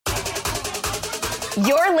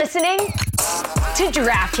You're listening to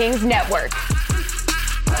DraftKings Network.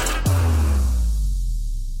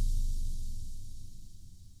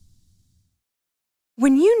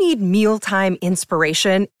 When you need mealtime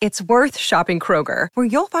inspiration, it's worth shopping Kroger, where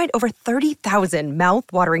you'll find over 30,000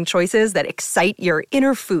 mouth-watering choices that excite your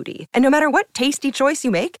inner foodie. And no matter what tasty choice you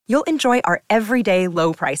make, you'll enjoy our everyday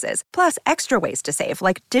low prices, plus extra ways to save,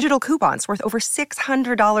 like digital coupons worth over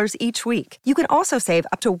 $600 each week. You can also save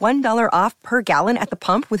up to $1 off per gallon at the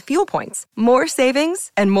pump with fuel points. More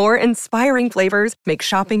savings and more inspiring flavors make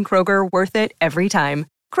shopping Kroger worth it every time.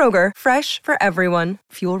 Kroger, fresh for everyone.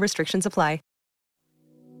 Fuel restrictions apply.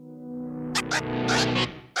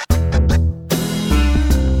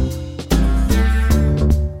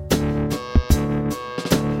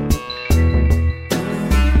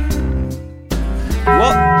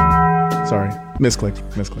 Sorry.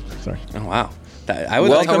 Misclicked. Sorry. Oh, wow.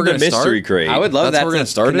 Welcome to Mystery Crate. I would love That's that. how we're gonna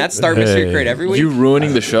start Can it? that start Mystery Crate every week? You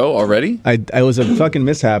ruining the show already? I was a fucking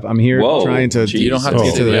mishap. I'm here trying to. You don't have to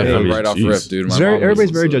get to the end right off rip, dude.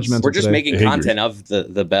 Everybody's very judgmental. We're just today. making content of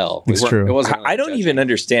the bell. It's true. It wasn't I don't even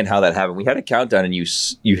understand how that happened. We had a countdown and you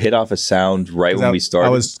hit off a sound right when we started.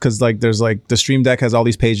 I was because there's the Stream Deck has all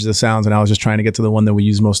these pages of sounds, and I was just trying to get to the one that we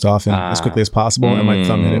use most often as quickly as possible, and my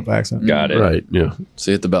thumb hit it by accident. Got it. Right. Yeah.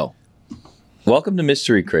 So hit the bell. Welcome to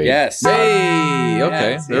Mystery Crate. Yes. Hey,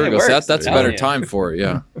 okay. Yes. There we It go. So works. that's a better time for it,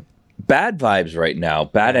 yeah. Bad vibes right now.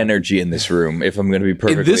 Bad energy in this room, if I'm going to be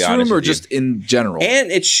perfectly In this honest room or with you. just in general?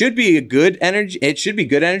 And it should be a good energy. It should be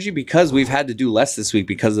good energy because we've had to do less this week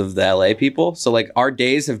because of the LA people. So our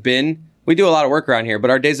days have been, we do a lot of work around here,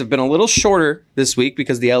 but our days have been a little shorter this week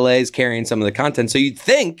because the LA is carrying some of the content. So you'd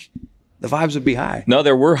think the vibes would be high. No,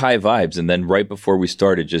 there were high vibes. And then right before we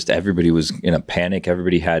started, just everybody was in a panic.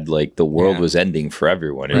 Everybody had the world was ending for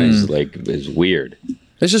everyone. It was it was weird.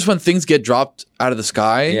 It's just when things get dropped out of the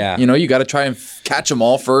sky. Yeah. You got to try and catch them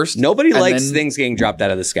all first. Nobody and likes then- things getting dropped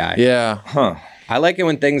out of the sky. Yeah. Huh. I like it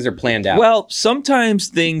when things are planned out. Well, sometimes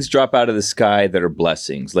things drop out of the sky that are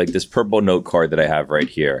blessings, like this purple note card that I have right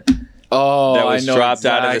here. Oh, That was I know dropped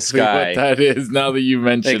out of the exactly sky. what that is now that you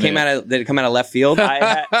mention Did it come out of left field?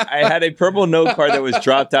 I had a purple note card that was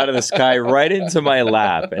dropped out of the sky right into my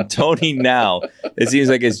lap. And Tony now, it seems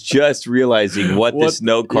like is just realizing what this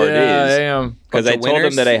note card I is. am. Because I Bunch of told him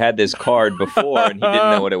winners. that I had this card before and he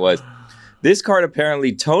didn't know what it was. This card,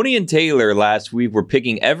 apparently, Tony and Taylor last week were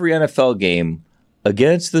picking every NFL game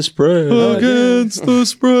against the spread. Against the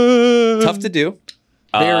spread. Tough to do.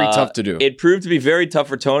 Very tough to do. It proved to be very tough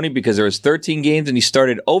for Tony because there was 13 games and he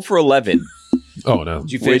started 0 for 11. Oh, no.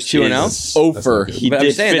 Did you finish Which 2-0? Over. He But I'm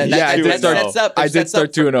did saying finish. that I did start- sets up. I did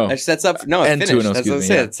start 2-0. That sets up. No, And finish. 2-0, That's what excuse I'm me,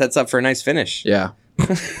 saying. yeah. It sets up for a nice finish. Yeah.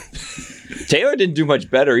 Taylor didn't do much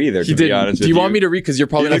better either, He to be didn't. honest Do with you you. want me to read? Because you're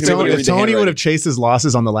probably not If going to Tony, read if the Tony would have handwriting. chased his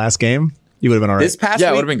losses on the last game, you would have been all right. This past Yeah,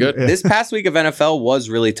 it week, would have been good. This past week of NFL was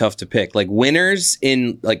really tough to pick. Winners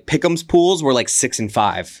in Pick'em's pools were 6 and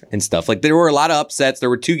 5 and stuff. There were a lot of upsets. There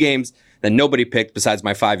were 2 games that nobody picked besides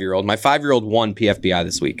my 5-year-old. My 5-year-old won PFBI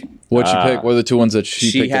this week. What'd she pick? What are the 2 ones that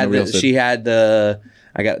she picked in the real she had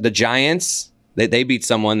I got the Giants. They beat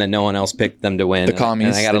someone that no one else picked them to win. The Commies.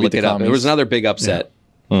 And I got to They look beat it the up. There Commies. was another big upset.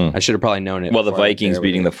 I should have probably known it. Well, the before I went Vikings there,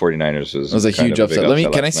 beating but the 49ers was It was a kind huge of big upset.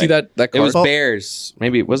 Can I last see night. that It card? was Bears.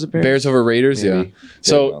 Maybe was it Bears? Bears over Raiders, yeah. Maybe.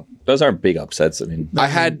 So Those aren't big upsets. I mean, I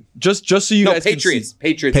had just so you No, guys Patriots. can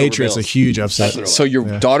see. Patriots. a over huge Bills. upset. That's what it was. So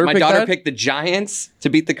your daughter My picked daughter that? picked the Giants to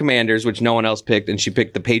beat the Commanders, which no one else picked, and she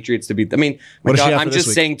picked the Patriots to beat. My What does she daughter, have I'm for this just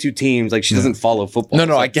week? saying 2 teams. She doesn't follow football.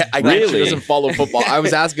 No, I get she Really? doesn't follow football. I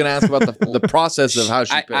was going to ask about the process of how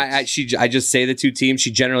she picks. I just say the 2 teams.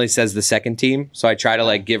 She generally says the second team, so I try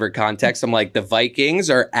to give her context. I'm the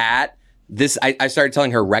Vikings are at this. I started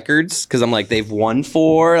telling her records because I'm they've won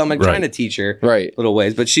 4. I'm trying to teach her little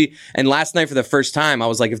ways. But and last night for the first time, I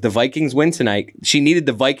was if the Vikings win tonight, she needed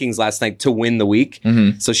the Vikings last night to win the week.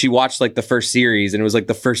 So she watched the first series, and it was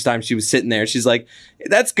the first time she was sitting there. She's like,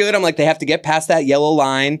 "That's good." I'm they have to get past that yellow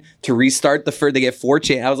line to restart the first. They get 4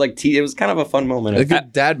 chances. I was it was kind of a fun moment. A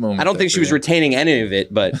good dad moment. I don't think she was retaining any of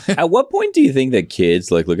it, but at what point do you think that kids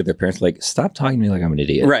look at their parents stop talking to me like I'm an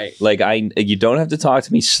idiot? Right. You don't have to talk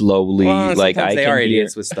to me slowly. well, sometimes they can are hear-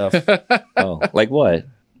 idiots with stuff. Oh, like what?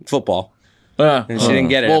 Football. And she didn't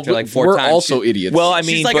get it after 4 we're times. also idiots. Well, I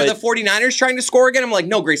mean, She's are the 49ers trying to score again? I'm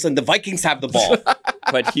no, Graceland, the Vikings have the ball.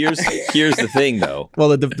 but here's the thing, though. Well,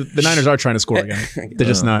 the Niners are trying to score again. They're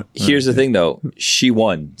just not. Here's the thing, though. She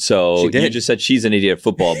won. So She did. you just said she's an idiot at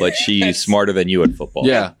football, but she's smarter than you at football.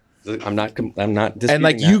 yeah. I'm not disputing And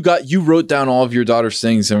that. you wrote down all of your daughter's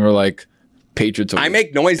things and were Patriots over I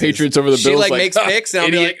make noises. Patriots over the She Bills. makes picks, and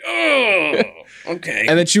I'll be idiot. oh. Okay.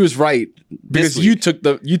 And then she was right because you took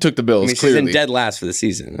the Bills. I mean, clearly. she's in dead last for the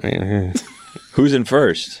season. Who's in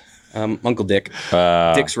first? Uncle Dick.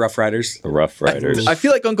 Dick's Rough Riders. The Rough Riders. I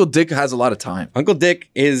feel like Uncle Dick has a lot of time. Uncle Dick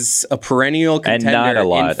is a perennial contender and not a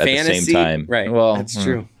lot in at fantasy. the same time. Right. Well, that's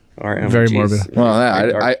true. All right, Very morbid. Well,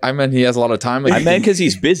 yeah, I meant he has a lot of time. I meant because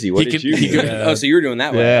he's busy. What did you mean? Oh, so you were doing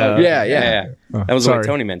that way. Yeah. Yeah. That was the way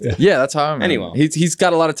Tony meant it. Yeah, that's how I meant it. Anyway. He's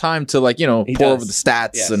got a lot of time to pour does. over the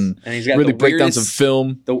stats Yes. and he's got really the break down some weirdest-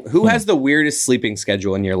 film. Who has the weirdest sleeping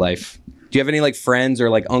schedule in your life? Do you have any like friends or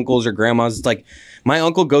like uncles or grandmas? It's like my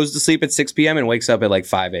uncle goes to sleep at 6 p.m. and wakes up at like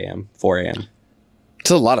 5 a.m., 4 a.m.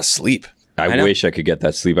 It's a lot of sleep. I wish I could get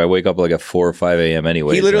that sleep. I wake up like at 4 or 5 a.m.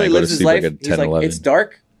 anyway. He literally lives his life. Like at 10, He's like, 11. it's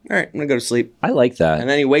dark. All right, I'm gonna go to sleep. I like that. And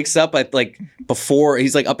then he wakes up at like before.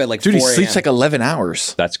 He's like up at like 4 Dude, he a.m. sleeps like 11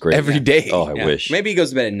 hours. That's great. Every day. Oh, I Yeah. wish. Maybe he goes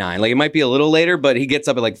to bed at 9. Like it might be a little later, but he gets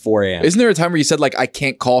up at like 4 a.m. Isn't there a time where you said like I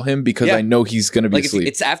can't call him because Yeah. I know he's gonna be Like if asleep?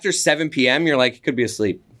 it's after 7 p.m., you're like, he could be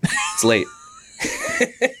asleep. It's late.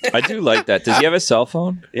 I do like that. Does he have a cell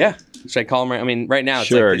phone? Yeah. Should I call him? I mean, right now. It's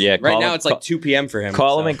Sure, like, yeah, Right call now him- it's like 2 p.m. for him.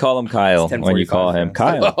 Call him so. and call him Kyle It's when you call 10:45 him. now.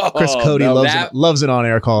 Kyle. Chris Cody no, loves an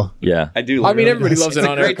on-air call. Yeah. I do. I love mean, it. everybody loves It's an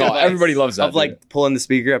a on-air great call. device Everybody loves that. Of like pulling the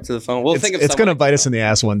speaker up to the phone. We'll think of It's someone gonna bite us in the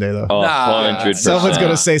ass one day though. Oh, Nah. 100%. Someone's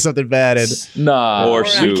gonna say something bad and Nah, Or we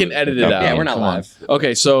sue. can edit it Yeah, out. Yeah, we're not Come on. live.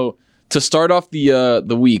 Okay, so to start off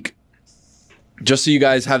the week, just so you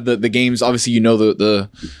guys have the games. Obviously, you know the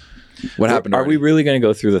what happened. Are we really going to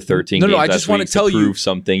go through the 13 No, games I last just wanna week tell you- prove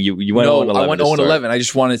something? You went No, 0-11 I went to 0 start. 11. I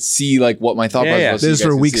just want to see like what my thought Yeah, process yeah. was. this is so you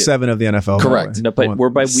for guys week can see it. 7 of the NFL. by the Correct. way. No, but we're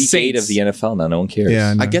by week 8 of Saints. the NFL now. No one cares. Yeah,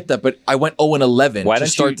 I know. I get that, but I went 0 11. Why to don't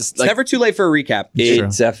start you- this? It's Like, never too late for a recap. It True.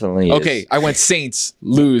 definitely is. okay, I went Saints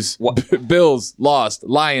lose, Bills lost,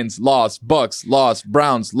 Lions lost, Bucks lost,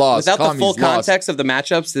 Browns lost. Without the Commies full lost. context of the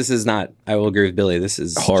matchups, this is not. I will agree with Billy. This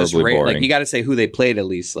is just Horribly Like boring. you got to say who they played at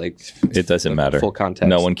least. Like It doesn't matter. Full context.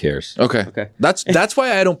 No one cares. Okay. Okay. That's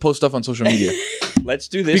why I don't post stuff on social media. Let's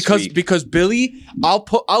do this week. because Billy,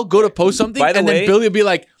 I'll go to post something By the and way- then Billy will be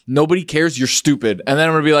like, nobody cares, you're stupid. And then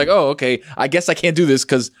I'm gonna be like, oh, okay, I guess I can't do this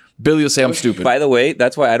because Billy will say I'm stupid. By the way,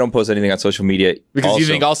 that's why I don't post anything on social media. Because you also.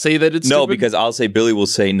 think I'll say that it's No, stupid? because I'll say Billy will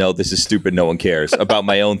say no. This is stupid. No one cares about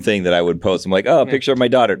my own thing that I would post. I'm like, oh, a picture of my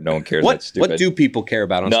daughter. No one cares. That's stupid. What do people care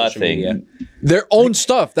about on social Nothing. media? their own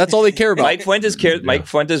stuff. That's all they care about. Mike Fuentes cares. Mike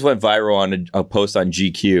Fuentes went viral on a post on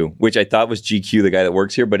GQ, which I thought was GQ, the guy that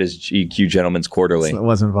works here, but is GQ Gentleman's Quarterly. It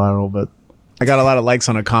wasn't viral, but I got a lot of likes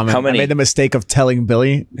on a comment. How many? I made the mistake of telling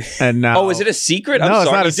Billy, and now Oh, is it a secret? No, I'm it's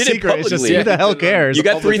sorry. not a You did secret. It It's just publicly. who the hell cares? You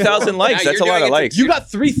got 3,000 likes. Yeah, That's a you're lot doing of it likes. You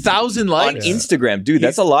got 3,000 on likes? Instagram, dude.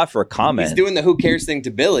 That's a lot for a comment. He's doing the who cares thing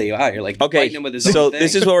to Billy. Wow, you're like Okay, fighting him with his so own thing.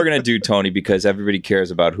 this is what we're gonna do, Tony, because everybody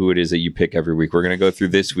cares about who it is that you pick every week. We're gonna go through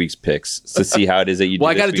this week's picks to see how it is that you.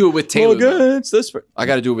 Well, I got to do it with Taylor, though. Against this. I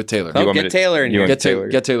got to do it with Taylor. Oh, want me get to- Taylor in you here. want Get Taylor.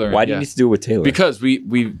 Get Taylor. in, Why do yeah. you need to do it with Taylor? Because we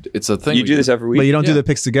it's a thing. you we do this every week. But you don't do Yeah. the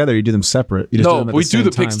picks together. You do them separate. You just do No, them at we the do same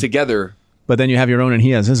the picks time. together. But then you have your own, and he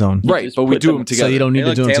has his own. Right, just but we put do them- them So together. you don't need Hey, to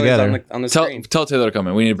look, do them Taylor's together. on the Tell screen. Taylor to come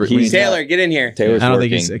in. We need to. Taylor, get in here. Taylor's I don't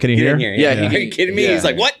think working. he's. Can he Get hear? in here. Yeah, Are you kidding me? yeah. He's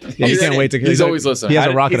like, what? Yeah, he can't wait to. He's always listening. He has a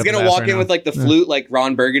He's rocket up gonna his ass walk right in now. with like the flute, like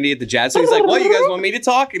Ron Burgundy at the Jazz. So he's like, "What? You guys want me to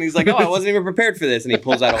talk?" And he's like, "Oh, I wasn't even prepared for this." And he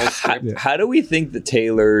pulls out a whole script. How do we think the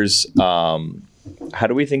Taylor's? How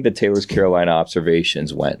do we think the Taylor's Carolina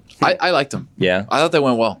observations went? I liked him. Yeah. I thought they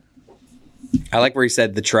went well. I like where he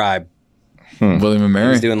said the tribe. William and He Mary.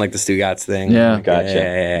 was doing like the Stugotz thing. Yeah. Gotcha.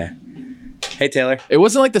 Yeah. Hey Taylor. It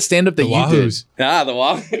wasn't like the stand up that you did. Wahoos. Ah, the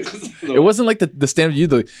wall. It wasn't like the stand up you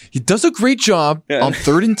did. He does a great job Yeah. on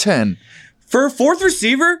 3rd and 10. For a fourth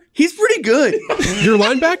receiver, he's pretty good. Your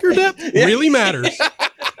linebacker depth really matters.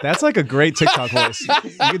 That's like a great TikTok voice.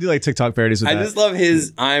 You could do like TikTok parodies with I that. just love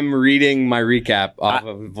his. I'm reading my recap off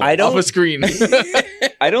of. I don't. Off a screen.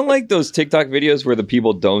 I don't like those TikTok videos where the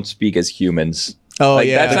people don't speak as humans. Oh Like,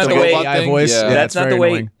 yeah, that's not the the way- AI voice. Yeah. Yeah, That's not very the way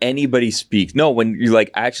annoying. anybody speaks. No, when you're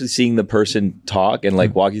like actually seeing the person talk and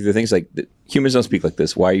like walking through things, like humans don't speak like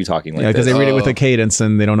this. Why are you talking like Yeah, because this? they read it with a cadence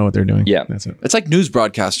and they don't know what they're doing. Yeah. That's it. It's like news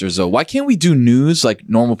broadcasters, though. Why can't we do news like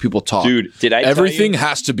normal people talk? Dude, did I tell Everything you-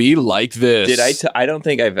 has to be like this. Did I don't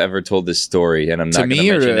think I've ever told this story, and I'm not To gonna me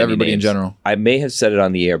or mention to any everybody in names. general? I may have said it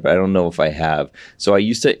on the air, but I don't know if I have. So I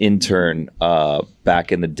used to intern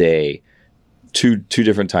back in the day, two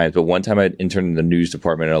different times. But one time I interned in the news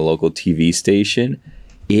department at a local TV station.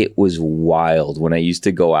 It was wild when I used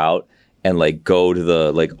to go out and like go to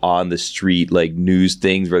the like on the street like news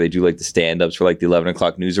things where they do like the stand-ups for like the 11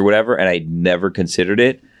 o'clock news or whatever, and I'd never considered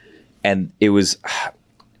it. And it was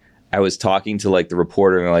I was talking to like the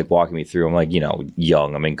reporter and they're like walking me through. I'm like,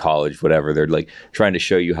 young, I'm in college, whatever. They're like trying to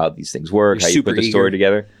show you how these things work, You're how you super put the story eager.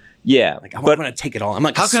 together. Yeah, Like I want to take it all. I'm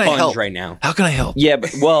like How a can I sponge help? right now. How can I help? yeah,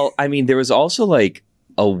 but well, I mean, there was also like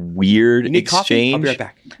a weird You need coffee? exchange. I'll be right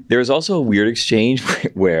back. There was also a weird exchange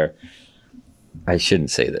where I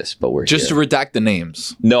shouldn't say this, but we're Just here. to redact the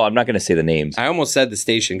names. No, I'm not going to say the names. I almost said the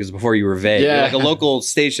station because before you were vague. Yeah. You're like a local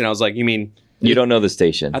station. I was like, you mean? You don't know the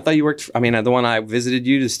station. I thought you worked. The one I visited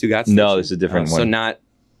you, the Stugat station. No, this is a different So one. not.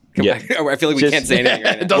 Yeah. I feel like we Just- can't say anything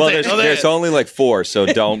right now. Well, there's only like 4, so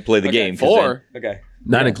don't play the game. 'cause 4. Okay.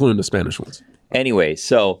 Not including the Spanish ones. Anyway,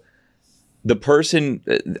 so the person,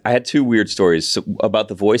 I had 2 weird stories about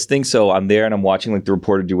the voice thing. So I'm there and I'm watching like the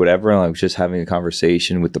reporter do whatever, and I was just having a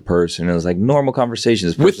conversation with the person. And it was like normal conversation.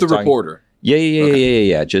 This With the person's talking- reporter.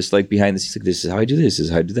 Yeah. Just like behind the scenes, like this is how I do this, this is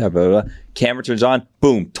how I do that. Blah, blah, blah. Camera turns on,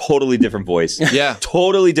 boom, totally different voice. Yeah.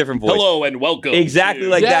 Totally different voice. Hello and welcome. Exactly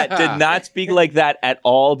like Yeah. that. Did not speak like that at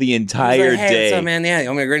all the entire Hey, day. what's up, man? Yeah,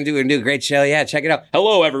 we're going to do a great show. Yeah, check it out.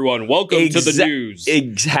 Hello, everyone. Welcome to the news.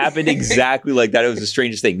 It happened exactly like that. It was the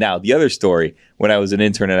strangest thing. Now, the other story, when I was an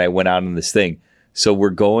intern and I went out on this thing. So we're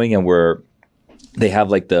going and they have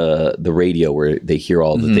like the radio where they hear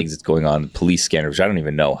all the things that's going on, police scanners. I don't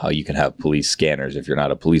even know how you can have police scanners if you're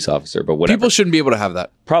not a police officer, but whatever. People shouldn't be able to have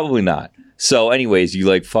that. Probably not. So anyways, you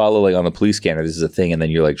like follow like on the police scanner, this is a thing, and then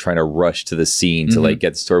you're like trying to rush to the scene to like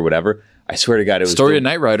get the story, whatever. I swear to God, it was Story of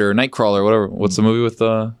Knight Rider or Nightcrawler, whatever. What's the movie with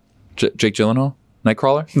Jake Gyllenhaal?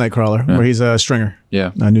 Nightcrawler? Nightcrawler, where he's a stringer,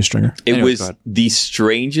 Yeah. a new stringer. It Anyways, was go ahead. the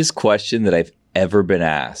strangest question that I've ever been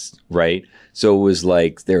asked, right? So it was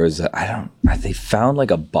like they found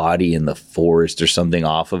like a body in the forest or something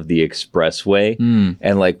off of the expressway.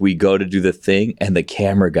 And like we go to do the thing and the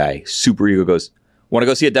camera guy, super ego, goes, "Want to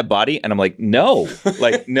go see a dead body?" And I'm like, "No,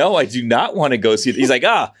 like, no, I do not want to go see it." He's like,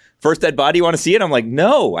 "First dead body, you want to see it?" I'm like,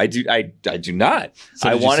 "No, I do not. I did you want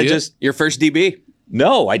to see it? just, Your first DB.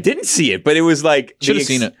 no, I didn't see it, but it was like, Should have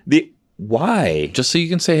seen it. Why? Just so you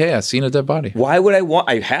can say, hey, I've seen a dead body. Why would I want?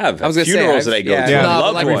 I have. I was gonna say, funerals that I I've- go yeah. to. Yeah, I No, love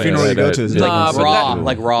but like every ones. funeral you go to is Nah, like, but Raw, that-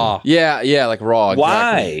 like raw. Yeah, like raw.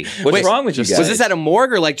 Why? Exactly. What's Wait, wrong with you guys? Was this at a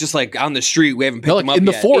morgue or like just like on the street? We haven't picked No, like them up in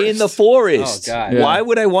the yet? forest. in the forest? Oh, God. Yeah. Why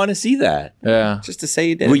would I want to see that? Yeah. Just to say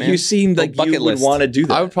you did Well, it, man. you seemed Little like bucket you would list. want to do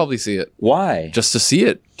that. I would probably see it. Why? Just to see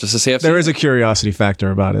it. Just to say I've There seen is a curiosity factor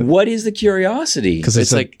about it What is the curiosity? because it's,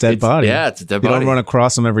 It's a like- dead it's- body. yeah, it's a dead You body. don't run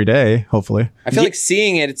across them every day. Hopefully, I feel like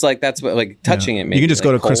seeing it, it's like that's what like touching it. Maybe you can just go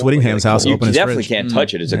to like Chris cold, Whittingham's like house, You open his definitely fridge. can't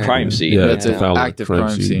touch it. It's a crime scene. Yeah, That's it's an foul active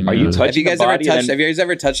crime scene. Are you Yeah. touching Have you guys the ever body? touched? and- Have you guys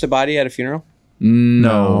ever touched a body at a funeral?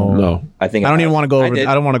 No, No. I think I don't even want to go I over. did.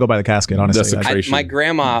 I don't want to go by the casket. Honestly, Desecration. My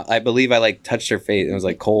grandma, I believe I like touched her face. It was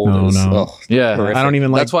like cold. No, it was, no. ugh. Yeah. Horrific. I don't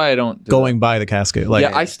even like That's why I don't do going by the casket. Like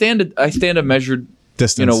that. Yeah, I stand a measured,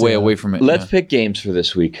 distance, way yeah. away from it. Let's yeah. pick games for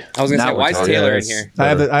this week. I was gonna Now say, we're why is talking. Taylor in Yes. here? I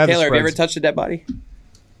have the Taylor, have you ever spreads. touched a dead body?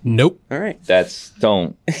 Nope. All right. That's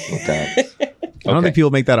don't. Okay. I don't think people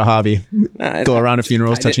make that a hobby. Nah, Go around to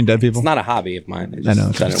funerals touching dead people. It's not a hobby of mine. I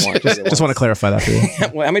know. Done it once. Just want to clarify that for you.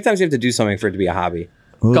 Well, how many times do you have to do something for it to be a hobby?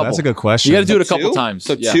 Ooh, Couple. that's a good question. You got to do it a couple Two? times.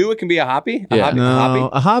 So Yeah. 2, it can be a hobby. A Yeah. hobby. No, A hobby?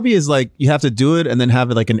 a hobby is like you have to do it and then have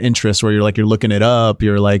it like an interest where you're looking it up,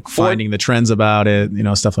 you're like finding the trends about it,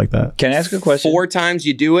 stuff like that. Can I ask a question? 4 times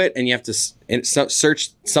you do it, and you have to search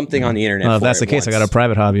something on the internet. If for that's the it case, I got a once.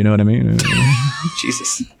 private hobby. You know what I mean?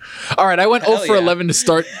 Jesus. All right, I went 0 Hell for yeah. 11 to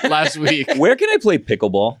start last week. Where can I play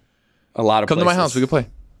pickleball? A lot of Come to my places. house. We could play.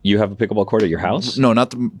 You have a pickleball court at your house? No,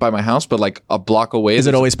 not by my house, but like a block away. Is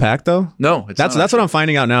it always packed though? No, it's That's not what I'm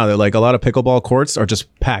finding out now. That like a lot of pickleball courts are just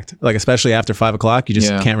packed. Like especially after 5 o'clock, you just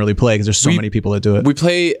Yeah. can't really play because there's so many people that do it. We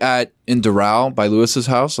play in Doral by Lewis's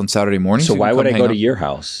house on Saturday morning. So you why can would come I hang go out. to your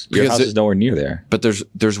house? Your Because house is nowhere near there. But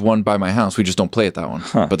there's one by my house. We just don't play at that one.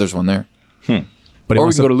 But there's one there. But or we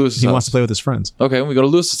wants can go to Lewis's He house. wants to play with his friends. Okay, we go to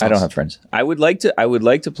Lewis's house. I don't have friends. I would like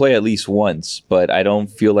to play at least once, but I don't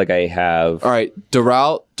feel like I have. All right,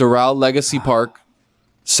 Doral Legacy Park,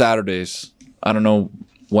 Saturdays. I don't know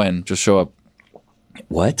when. Just show up.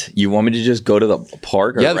 What? You want me to just go to the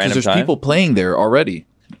park or Yeah, a because random there's time? people playing there already.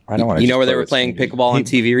 I don't want to. You know where they were playing pickleball on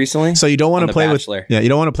TV recently? So you don't want On to The play Bachelor. with you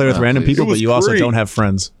don't want to play with random please. people, It but was you also great. don't have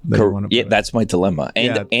friends. That you want to Yeah, play. that's my dilemma.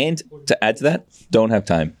 And Yeah. and to add to that, don't have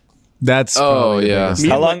time. That's Oh, probably the yeah.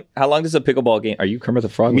 biggest- How long does a pickleball game? Are you Kermit the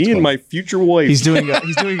Frog? What's going on? future wife He's doing is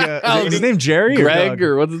his name Jerry or Greg Doug?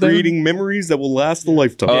 or what's his name? memories that will last a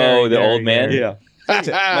lifetime. Oh, the old man. Yeah.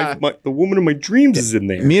 The woman of my dreams is in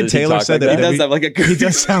there. Me and Does he Taylor talk said like that, that? we- He does have like a he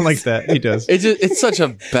does sound like that. He does. It's such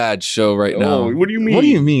a bad show right now. Oh, what do you mean? What do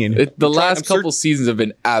you mean? The last I'm couple seasons have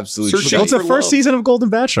been absolute Searching shit. What's the for first love. season of Golden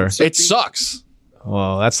Bachelor? It sucks.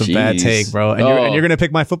 Well, that's a bad Jeez. take, bro. And you're gonna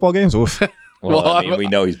pick my football games? Oof. Well, Well, I mean, we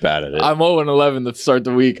know he's bad at it. I'm 0-11 to start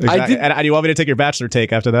the week. Exactly. And you want me to take your Bachelor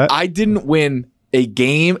take after that? I didn't win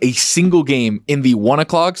a single game in the 1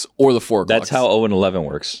 o'clocks or the 4 o'clocks. That's how 0-11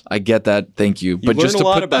 works. I get that. Thank you. But just to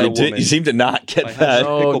put that, You seem to not get that.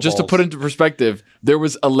 no, just to put into perspective, there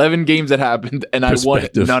was 11 games that happened, and I won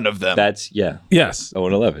none of them. That's Yes.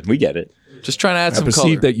 0-11. We get it. Just trying to add I some perceive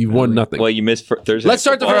color. that you won nothing. Well, you missed Thursday. Let's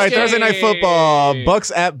start the All first right, game. Thursday night football. Bucks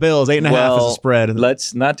at Bills, 8.5 is the spread.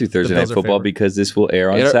 Let's not do Thursday night Bills are football favored. because this will air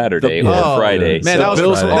on Yeah, Saturday the- or Oh, Friday. Man, The that was,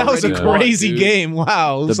 Bills that was a already won, crazy dude. game.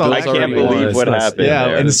 Wow. The Saw Bills that I game. can't already believe won. what Nice. happened. Yeah,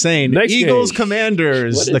 there. insane. Next Eagles, game.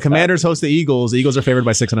 Commanders. What is The Commanders host the Eagles. The Eagles are favored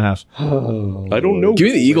by 6.5. I don't know. Give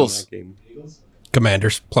me the Eagles.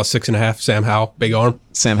 Commanders plus 6.5. Sam Howell, big arm.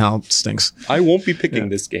 Sam Howell stinks. I won't be picking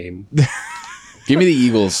this game. Give me the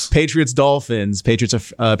Eagles. Patriots, Dolphins. Patriots are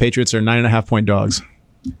 9.5 point dogs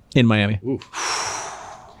in Miami.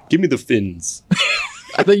 Give me the Finns.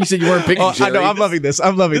 I thought you said you weren't picking. Oh, I know. Jerry. I'm loving this.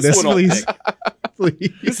 I'm loving This this. one I'll Please, pick.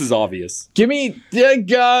 please. This is obvious. Give me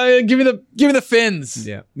the Finns.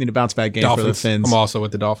 Yeah, need a bounce back game Dolphins. for the Finns. I'm also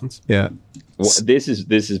with the Dolphins. Yeah, Well, this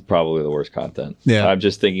is probably the worst content. Yeah. I'm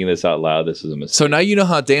just thinking this out loud. This is a mistake. So now you know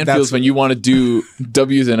how Dan That's- feels when you want to do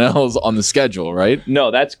W's and L's on the schedule, right?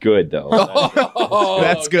 No, that's good though.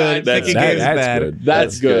 that's good. That's Picking good. is That's bad. good.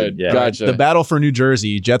 That's good. Yeah. Gotcha. The battle for New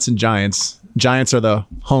Jersey, Jets and Giants. Giants are the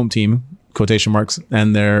home team, quotation marks,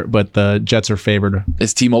 but the Jets are favored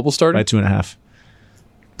Is T-Mobile by starting? 2.5.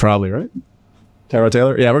 Probably right. Tyrod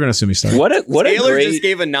Taylor. Yeah, we're gonna assume he starts. what a Taylor great. just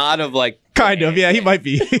gave a nod of like, Kind of. Yeah, he might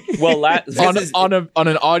be. well, on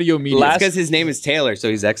an audio medium. because his name is Taylor, so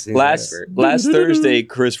he's ex. last Thursday,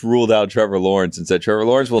 Chris ruled out Trevor Lawrence and said Trevor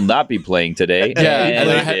Lawrence will not be playing today. yeah, and and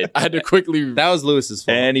then he did. I had to quickly. That was Lewis's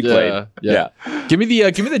fault. And he Yeah, played. yeah. Give me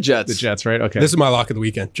the Jets. the Jets, right? Okay. This is my lock of the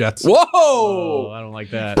weekend. Jets. Whoa! Oh, I don't like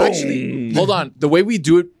that. Actually, hold on. The way we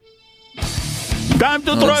do it. Time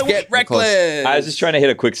to Let's Get reckless. I was just trying to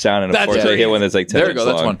hit a quick sound, and of That's course it. I hit one that's like 10 There we go. minutes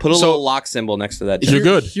That's long. one. Put a So- little lock symbol next to that. You're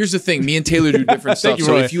good. Here's the thing. Me and Taylor do different stuff. you,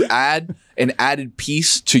 So Roy. if you add an added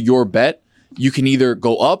piece to your bet, you can either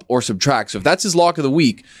go up or subtract. So if that's his lock of the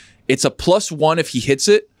week, it's a +1 if he hits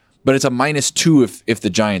it, but it's a -2 if the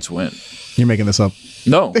Giants win. You're making this up.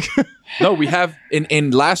 No. No, we have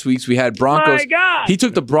in last week's we had Broncos. My God. He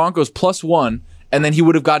took the Broncos +1, and then he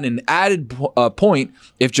would have gotten an added point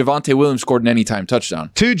if Javonte Williams scored an anytime touchdown.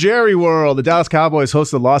 To Jerry World, the Dallas Cowboys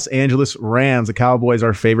host the Los Angeles Rams. The Cowboys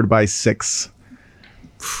are favored by 6.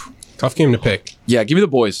 Tough game to pick. Yeah, give me the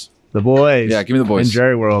boys. The boys. Yeah, give me the boys. In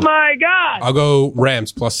Jerry World. I'll go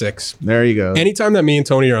Rams plus 6. There you go. Anytime that me and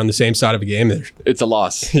Tony are on the same side of a game, It's a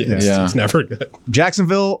loss. it's never good.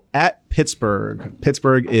 Jacksonville at Pittsburgh.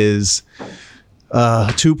 Pittsburgh is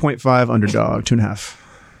 2.5 underdog, 2.5.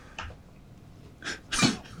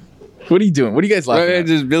 What are you doing? What are you guys laughing at?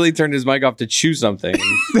 Just Billy turned his mic off to chew something.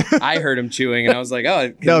 And I heard him chewing, and I was like,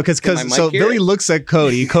 "Oh, No, because can my mic so hear Billy it? looks at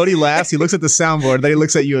Cody. Cody laughs. He looks at the soundboard. Then he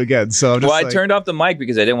looks at you again. So I'm just Well, I like, turned off the mic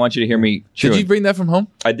because I didn't want you to hear me Did chewing. you bring that from home?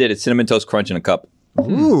 I did. It's Cinnamon Toast Crunch in a cup.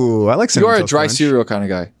 Ooh, I like You Cinnamon are a Toast dry Crunch. cereal kind of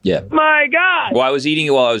guy. Yeah. My God. Well, I was eating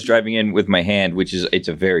it while I was driving in with my hand, which is it's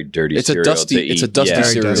a very dirty It's a cereal dusty- to eat. it's a dusty yeah.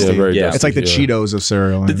 cereal. dusty. Yeah, very Yeah. dusty. It's like the Yeah. Cheetos of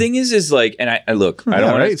cereal. The thing is like, and I look, I yeah, don't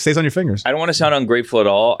want right? to. It stays on your fingers. I don't want to sound ungrateful at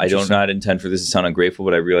all. I don't not intend for this to sound ungrateful,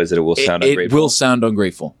 but I realize that it will sound It ungrateful. will sound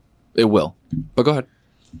ungrateful. It will. But go ahead.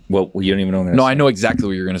 Well, you don't even know what I'm No, gonna I say. know exactly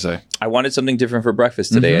what you're going to say. I wanted something different for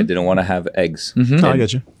breakfast today. I didn't want to have eggs Oh, I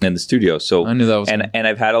get you. in the studio. So I knew that was and coming. and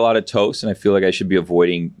I've had a lot of toast, and I feel like I should be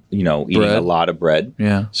avoiding, eating Bread. a lot of bread.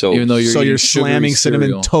 Yeah. So even though you're So eating you're sugary slamming cinnamon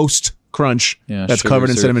cereal. toast crunch Yeah, that's sugary covered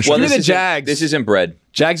in cereal. cinnamon Well, sugar. give me the this Jags. This isn't bread.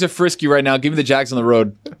 Jags are frisky right now. Give me the Jags on the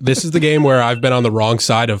road. This is the game where I've been on the wrong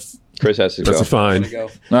side of Chris has to That's go. a fine. All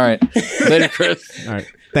right. Later, Chris. All right.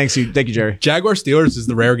 Thank you, Jerry. Jaguar Steelers is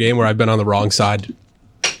the rare game where I've been on the wrong side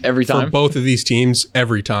Every for time. both of these teams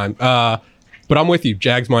every time. But I'm with you.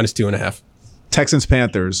 Jags minus 2.5. Texans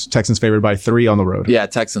Panthers. Texans favored by 3 on the road. Yeah,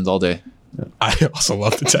 Texans all day. I also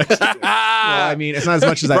love the Texans. Well, I mean, it's not as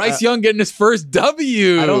much as Bryce Young getting his first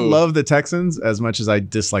W. I don't love the Texans as much as I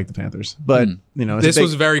dislike the Panthers. But you know, it's This a big,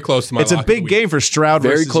 was very close to my it's a lock of the big week. game for Stroud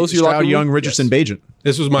Very versus close to your lock of Stroud, the Young, week? Richardson, Bajent.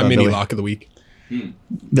 This was my mini Billy. lock of the week.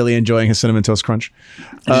 Billy enjoying his cinnamon toast crunch.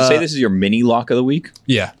 Did you say this is your mini lock of the week?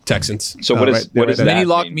 Yeah, Texans. So Oh, what is right. what Yeah, does right. that Mini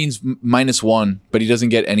lock mean? means -1, but he doesn't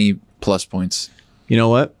get any plus points. You know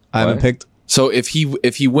what? I haven't What? picked. So if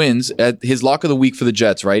he wins at his lock of the week for the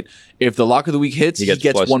Jets, right? If the lock of the week hits, he gets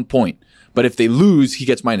gets plus- 1 point. But if they lose, he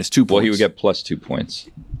gets -2 points. Well, he would get plus 2 points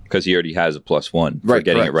because he already has a +1 for Right,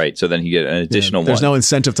 getting correct. it right. So then he get an additional There's one. no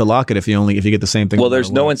incentive to lock it if you get the same thing. Well, no there's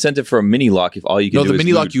matter no what. incentive for a mini lock if all you can No, do the is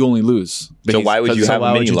mini lock lose. you only lose. So why would you have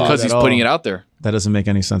a mini lock? Because he's at putting all? it out there. That doesn't make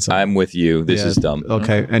any sense. I'm with you. This Yeah. is dumb.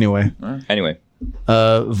 Okay. Anyway, Anyway,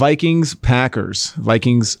 Vikings Packers.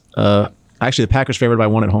 Vikings Actually, the Packers favored by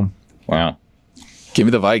 1 at home. Wow. Give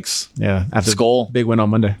me the Vikes. Yeah, after Skull. big win on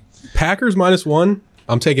Monday. Packers -1.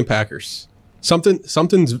 I'm taking Packers.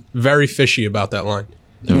 Something's very fishy about that line.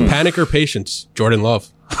 Panic or patience? Jordan Love.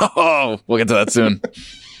 Oh, we'll get to that soon.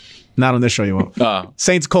 Not on this show, you won't.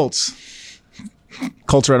 Saints Colts.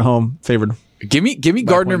 Colts are at home, favored. Give me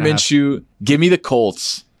Gardner Minshew. Give me the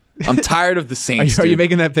Colts. I'm tired of the Saints. Are you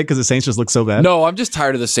making that pick because the Saints just look so bad? No, I'm just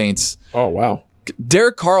tired of the Saints. Oh, wow.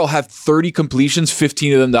 Derek Carr will have 30 completions,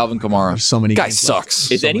 15 of them to Alvin Kamara. There's so many Guy games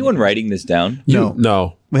sucks. Is anyone writing this down?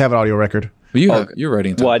 No. We have an audio record. You're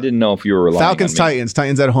writing. Well, I didn't know if you were relying Falcons, on me. Titans.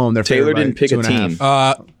 Titans at home. They're Taylor favored by didn't pick a 2.5.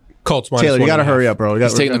 team. Colts -1.5. Taylor, you got to hurry up, bro.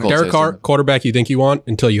 He's taking the Colts. Derek Carr, quarterback you think you want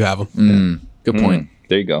until you have him. Good point.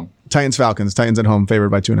 There you go. Titans, Falcons. Titans at home, favored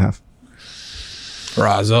by 2.5.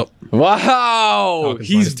 Rise up. Wow. Falcons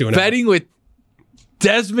He's -2.5. betting with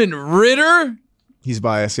Desmond Ritter. He's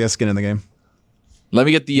biased. He has skin in the game. Let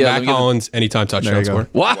me get the Matt Collins, anytime touchdown There you go. score.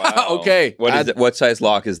 Wow. Okay. What size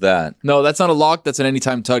lock is that? No, that's not a lock. That's an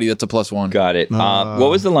anytime tutty. That's a +1. Got it. What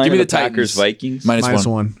was the line Give of me the the Packers Titans. Vikings?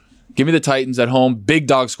 -1. Give me the Titans at home. Big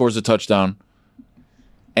dog scores a touchdown.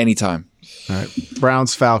 Anytime. All right.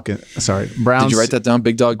 Browns, Falcons. Sorry. Browns. Did you write that down?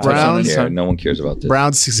 Big dog touchdown Browns. Yeah, anytime? no one cares about this.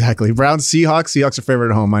 Browns, exactly. Browns, Seahawks. Seahawks are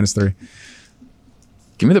favored at home, -3.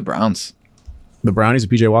 Give me the Browns. The Brownies with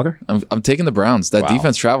PJ Walker. I'm taking the Browns. That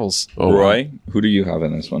defense travels. Oh, Roy, who do you have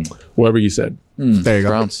in this one? Whatever you said. There you go.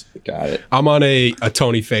 Browns. Got it. I'm on a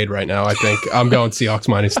Tony fade right now, I think. I'm going Seahawks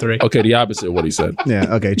 -3. Okay, the opposite of what he said. Yeah.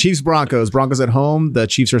 Okay. Chiefs, Broncos. Broncos at home. The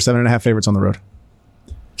Chiefs are 7.5 favorites on the road.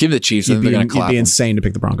 Give me the Chiefs. I You'd think they're be, going to clap them. insane to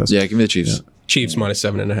pick the Broncos. Yeah, give me the Chiefs. Chiefs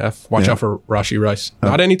 -7.5. Watch Yeah. out for Rashi Rice.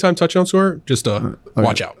 Not anytime touchdown score, just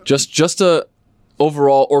watch out. Just a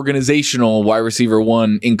overall organizational wide receiver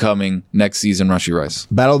 1 incoming next season, Rashi Rice.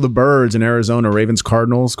 Battle of the Birds in Arizona. Ravens,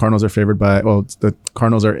 Cardinals. Cardinals are favored by. Well, the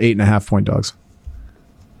Cardinals are 8.5 point dogs.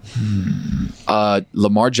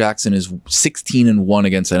 Lamar Jackson is 16-1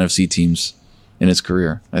 against NFC teams in his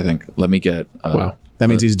career, I think. Let me get. Wow. That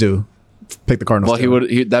means he's due. Pick the Cardinals. Well,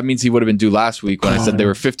 that means he would have been due last week when I said they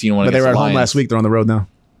were 15-1 But they against were at the home Lions. last week. They're on the road now.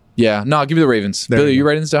 Yeah. No, give me the Ravens. There Billy, you are you go.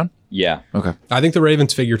 writing this down? Yeah. Okay. I think the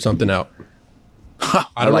Ravens figured something out.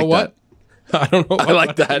 I don't like know what. I don't know. I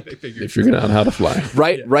like that. They figured out how to fly.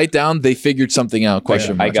 Write down. They figured something out.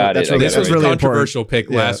 Question mark. I got it. I This got was it. a really controversial pick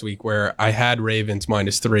Yeah. last week where I had Ravens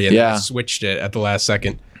 -3 and Yeah. then switched it at the last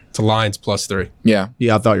second to Lions +3. Yeah. You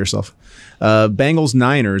outthought yourself. Bengals,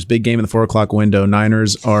 Niners. Big game in the 4:00 window.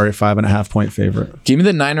 Niners are a 5.5 point favorite Give me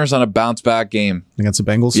the Niners on a bounce back game. against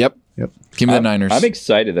the Bengals. Yep. Yep. Give me the Niners. I'm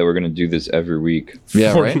excited that we're going to do this every week.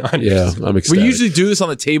 Yeah, right? 49ers. Yeah, I'm excited. We usually do this on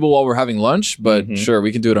the table while we're having lunch, but sure,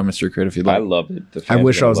 we can do it on Mystery Creative if you'd I like. love it. The I fans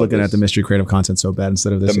wish are I was gonna looking love at the this. mystery creative content so bad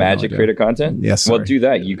instead of this. The magic creator content? Yes, Well, sorry. do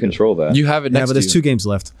that. You control that. You have it Yeah, next but to there's you. 2 games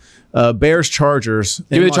left. Bears, Chargers.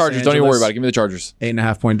 Give me in the Los Chargers. Don't even worry Angeles. about it. Give me the Chargers.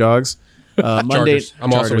 8.5 point dogs. Monday. Chargers.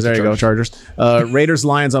 I'm also with there the you go. Chargers. Raiders,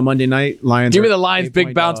 Lions on Monday night. Lions. Give me are the Lions 8 big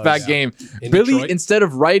point bounce dogs. back game. In Billy, Detroit? instead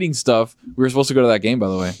of writing stuff, we were supposed to go to that game, by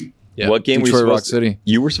the way. Yeah. What game Detroit were you Rock supposed City.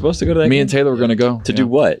 You were supposed to go to that Me game? and Taylor were going to go. To do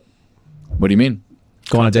what? What do you mean?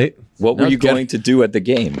 Go on a date. What were No, you get- going to do at the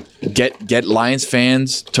game? Get Lions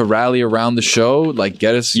fans to rally around the show. Like,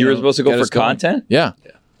 get us. You were know, supposed to go get for us going. content? Yeah.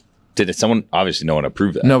 Did someone? Obviously, no one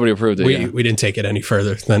approved that. Nobody approved it. We didn't take it any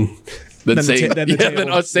further than Than the saying, ta- than the yeah, table. than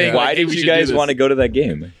us saying, Why like, hey, did we you should do guys this. want to go to that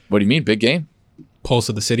game? What do you mean? Big game? Pulse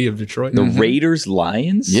of the city of Detroit. The Raiders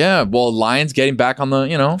Lions? Yeah. Well, Lions getting back on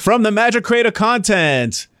the, From the magic creative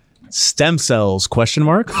content. Stem cells? Question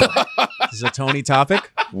mark. This is a Tony topic.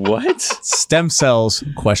 What? Stem cells?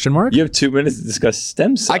 Question mark. You have 2 minutes to discuss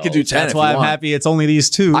stem cells. I could do 10 That's if why you I'm want. happy it's only these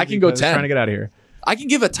 2. I can go because I'm 10. Trying to get out of here. I can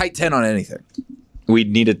give a tight 10 on anything.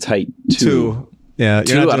 We'd need a tight 2. Yeah. you're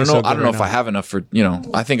 2, not I doing don't so know. good I don't know right if now. I have enough for,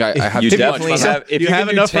 I think I have You too definitely much. have. If You you have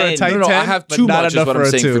can enough do for a 10, tight No, I 10, have but too not much is enough what for I'm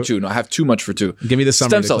a saying 2. for 2. No, I have too much for 2. Give me the summary.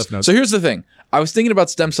 Stem the cells. Cliff Notes. So here's the thing. I was thinking about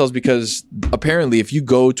stem cells because apparently if you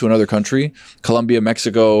go to another country, Colombia,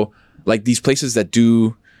 Mexico, like these places that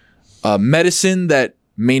do medicine that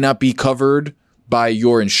may not be covered by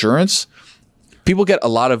your insurance, people get a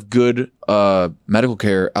lot of good medical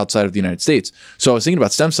care outside of the United States. So I was thinking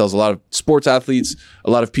about stem cells. A lot of sports athletes, a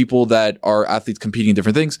lot of people that are athletes competing in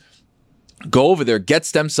different things, go over there, get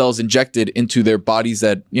stem cells injected into their bodies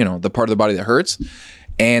that, the part of the body that hurts,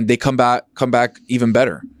 and they come back even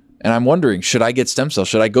better. And I'm wondering, should I get stem cells?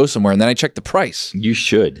 Should I go somewhere? And then I check the price. You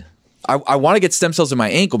should. I want to get stem cells in my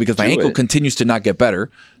ankle because my ankle continues to not get better.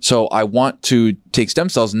 So I want to take stem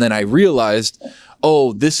cells. And then I realized,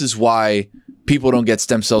 oh, this is why people don't get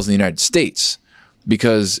stem cells in the United States,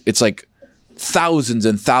 because it's like thousands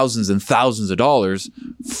and thousands and thousands of dollars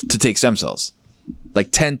to take stem cells.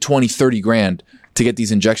 like 10, 20, 30 grand to get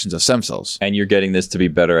these injections of stem cells. And you're getting this to be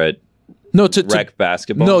better at rec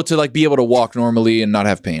basketball? No, to like be able to walk normally and not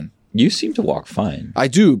have pain. You seem to walk fine. I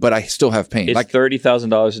do, but I still have pain. It's like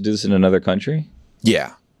 $30,000 to do this in another country?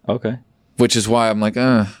 Yeah. Okay. Which is why I'm like,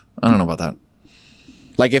 I don't know about that.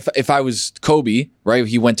 Like if I was Kobe, right?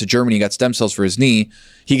 He went to Germany, got stem cells for his knee.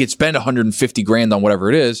 He could spend 150 grand on whatever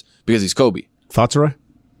it is because he's Kobe. Thoughts, Roy?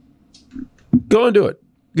 Go and do it.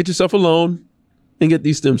 Get yourself a loan and get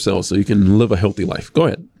these stem cells so you can live a healthy life. Go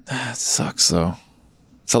ahead. That sucks though.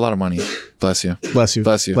 It's a lot of money. Bless you. Bless you.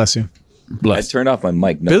 Bless you. Bless you. I turned off my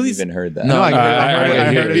mic. No one even heard that. No,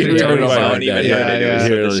 I heard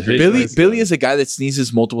it. Billy is a guy that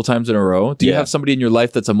sneezes multiple times in a row. Do you have somebody in your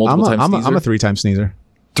life that's a multiple time sneezer? I'm a 3-time sneezer.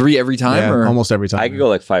 3 every time? Yeah, or? almost every time. I could go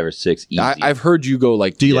like 5 or 6 easy. I've heard you go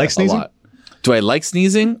like. Do you like sneezing? A lot. Do I like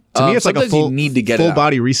sneezing? To me, it's like a sometimes full, you need to get full it out.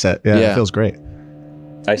 body reset. Yeah, it feels great.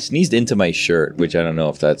 I sneezed into my shirt, which I don't know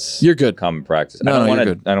if that's You're good. common practice. No, I you're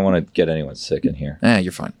good. don't want to get anyone sick in here.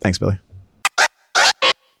 You're fine. Thanks, Billy.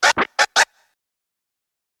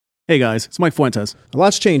 Hey guys, it's Mike Fuentes. A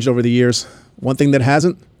lot's changed over the years. One thing that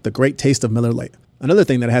hasn't, the great taste of Miller Lite. Another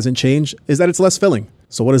thing that hasn't changed is that it's less filling.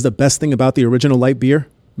 So what is the best thing about the original light beer?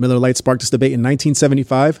 Miller Lite sparked this debate in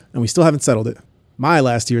 1975, and we still haven't settled it. My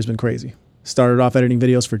last year has been crazy. Started off editing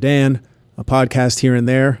videos for Dan, a podcast here and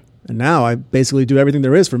there, and now I basically do everything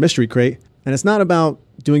there is for Mystery Crate. And it's not about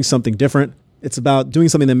doing something different. It's about doing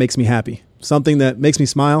something that makes me happy. Something that makes me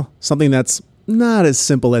smile. Something that's not as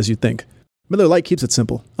simple as you think. Miller Lite keeps it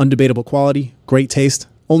simple. Undebatable quality, great taste,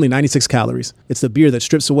 only 96 calories. It's the beer that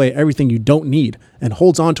strips away everything you don't need and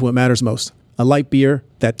holds on to what matters most. A light beer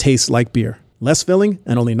that tastes like beer. Less filling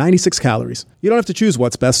and only 96 calories. You don't have to choose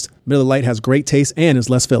what's best. Miller Lite has great taste and is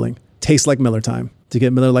less filling. Tastes like Miller time. To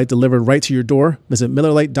get Miller Lite delivered right to your door, visit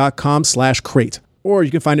MillerLite.com/crate. Or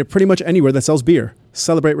you can find it pretty much anywhere that sells beer.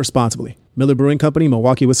 Celebrate responsibly. Miller Brewing Company,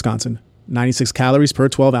 Milwaukee, Wisconsin. 96 calories per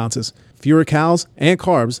 12 ounces. Fewer calories and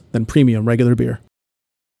carbs than premium regular beer.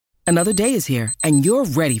 Another day is here, and you're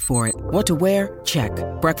ready for it. What to wear? Check.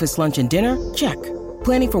 Breakfast, lunch, and dinner? Check.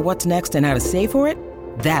 Planning for what's next and how to save for it?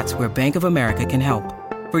 That's where Bank of America can help.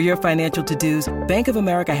 For your financial to-dos, Bank of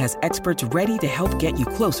America has experts ready to help get you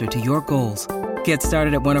closer to your goals. Get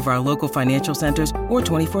started at one of our local financial centers or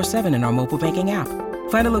 24/7 in our mobile banking app.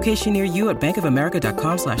 Find a location near you at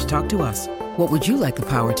bankofamerica.com/talktous. What would you like the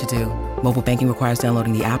power to do? Mobile banking requires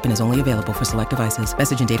downloading the app and is only available for select devices.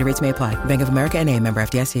 Message and data rates may apply. Bank of America N.A., member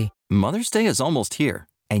FDIC. Mother's Day is almost here,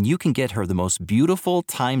 and you can get her the most beautiful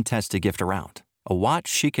time-tested gift around. A watch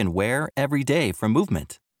she can wear every day from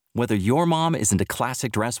Movement. Whether your mom is into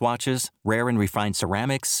classic dress watches, rare and refined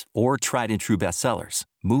ceramics, or tried-and-true bestsellers,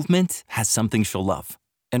 Movement has something she'll love.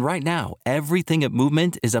 And right now, everything at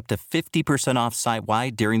Movement is up to 50% off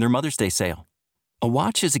site-wide during their Mother's Day sale. A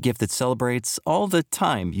watch is a gift that celebrates all the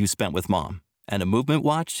time you spent with mom. And a Movement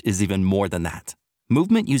watch is even more than that.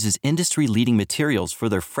 Movement uses industry-leading materials for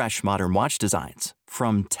their fresh modern watch designs,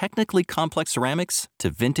 from technically complex ceramics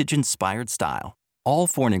to vintage-inspired style. All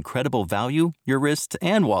for an incredible value your wrist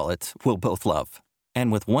and wallet will both love.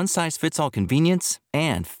 And with one-size-fits-all convenience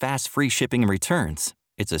and fast free shipping and returns,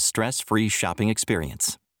 it's a stress-free shopping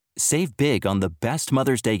experience. Save big on the best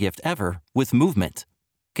Mother's Day gift ever with Movement.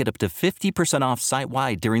 Get up to 50% off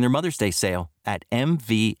site-wide during their Mother's Day sale at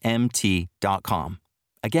MVMT.com.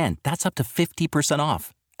 Again, that's up to 50%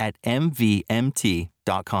 off at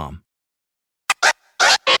MVMT.com.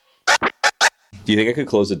 Do you think I could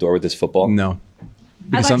close the door with this football? No.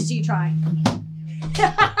 I'd like to see you try.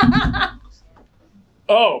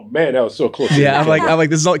 Oh man, that was so close. Yeah, I'm like,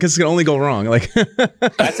 this is all because it can only go wrong. Like,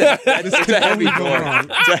 it's a heavy door.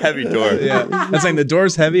 It's a heavy door. Yeah, that's like the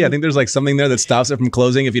door's heavy. I think there's like something there that stops it from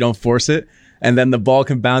closing if you don't force it, and then the ball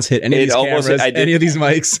can bounce, hit any of these cameras, any of these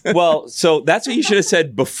mics. Well, so that's what you should have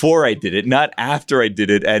said before I did it, not after I did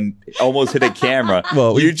it and almost hit a camera.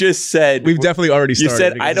 Well, you just said we've definitely already started. You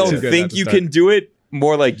said I don't think you can do it.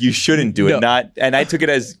 More like you shouldn't do it, not. And I took it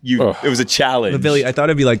as you. It was a challenge. But Billy, I thought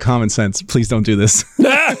it'd be like common sense. Please don't do this.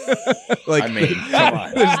 Like, I mean, come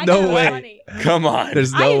on. There's no way. Come on.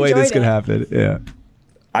 There's no way this could happen. Yeah.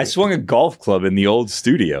 I swung a golf club in the old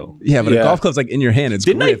studio. Yeah, but a golf club's like in your hand. It's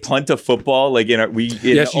Didn't gripped. I punt a football like in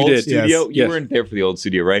the old studio? You weren't there for the old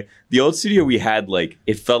studio, right? The old studio we had like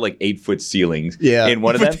it felt like 8-foot ceilings. Yeah, in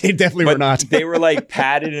one of them. They definitely were not. They were like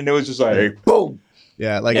padded, and it was just like boom.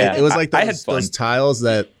 Yeah, like it was like those tiles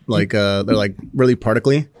that like they're like really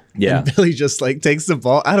particly. Yeah. And Billy just like takes the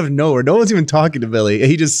ball out of nowhere. No one's even talking to Billy.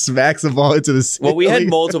 He just smacks the ball into the ceiling. Well, we had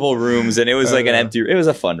multiple rooms and it was like an empty. It was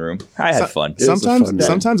a fun room. I had fun.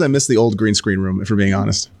 Sometimes I miss the old green screen room, if we're being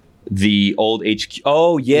honest. The old HQ.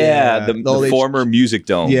 Oh yeah, the former Music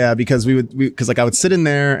Dome. Yeah, because because like I would sit in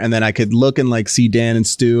there and then I could look and like see Dan and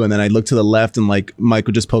Stu, and then I'd look to the left and like Mike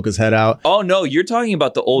would just poke his head out. Oh no, you're talking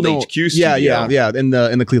about the old HQ studio. Yeah, in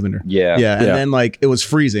the Clevelander. Yeah. And then like it was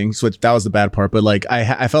freezing, so that was the bad part. But like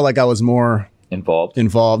I felt like I was more involved.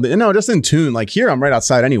 No, just in tune. Like here, I'm right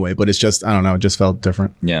outside anyway, but it's just I don't know, it just felt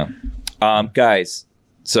different. Yeah, guys.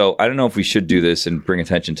 So I don't know if we should do this and bring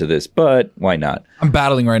attention to this, but why not? I'm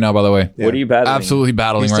battling right now, by the way. Yeah. What are you battling? Absolutely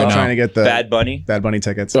battling He's right still now. trying to get the Bad Bunny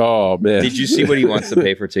tickets. Oh man! Did you see what he wants to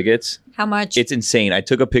pay for tickets? How much? It's insane. I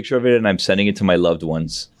took a picture of it and I'm sending it to my loved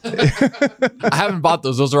ones. I haven't bought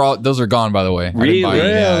those. Those are gone, by the way. Really?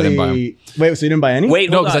 I didn't buy them. Wait, so you didn't buy any?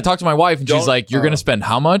 Wait, no, because I talked to my wife and she's like, "You're gonna spend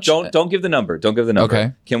how much?" Don't give the number. Don't give the number.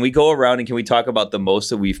 Okay. Can we go around and can we talk about the most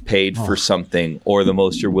that we've paid for something, or the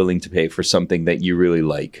most you're willing to pay for something that you really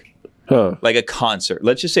like? Like a concert.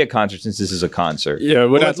 Let's just say a concert, since this is a concert. Yeah,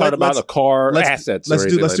 we're not talking about a car, assets. Let's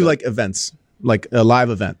do like events, like a live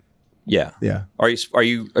event. Yeah. Yeah. Are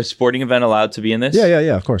you a sporting event allowed to be in this?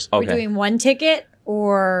 Yeah, of course. Are we doing one ticket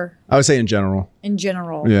or I would say in general. in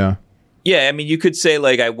general? Yeah. Yeah, I mean, you could say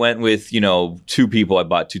like I went with 2 people. I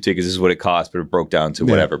bought 2 tickets. This is what it cost, but it broke down to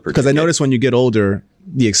whatever. Because I noticed when you get older,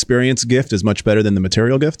 the experience gift is much better than the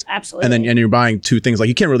material gift. Absolutely. And you're buying 2 things. Like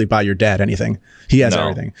you can't really buy your dad anything. He has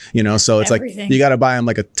everything. So it's Everything. like you got to buy him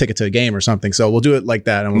like a ticket to a game or something. So we'll do it like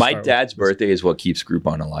that. And My dad's birthday is what keeps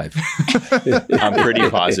Groupon alive. I'm pretty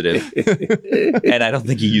positive, and I don't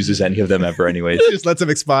think he uses any of them ever. Anyways, just lets him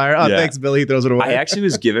expire. Oh, thanks, Billy. He throws it away. I actually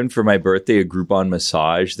was given for my birthday a Groupon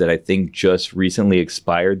massage that I think just recently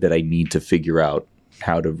expired that I need to figure out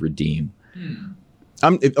how to redeem.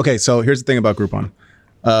 Okay, so here's the thing about Groupon.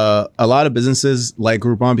 A lot of businesses like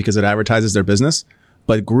Groupon because it advertises their business,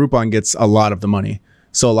 but Groupon gets a lot of the money.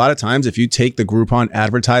 So a lot of times, if you take the Groupon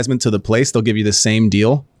advertisement to the place, they'll give you the same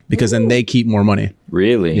deal because then they keep more money.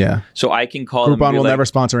 Really? Yeah. So I can call them. Groupon will never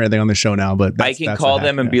sponsor anything on the show now, but I can call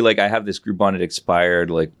them and be like, I have this Groupon, it expired.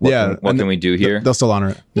 Like, what can we do here? They'll still honor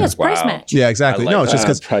it. Yeah, it's price match. Yeah, exactly. I like It's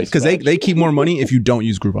just because they keep more money if you don't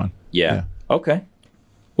use Groupon. Yeah. Okay.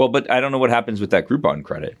 Well, but I don't know what happens with that Groupon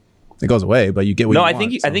credit. It goes away, but you get what you want.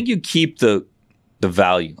 I think you keep the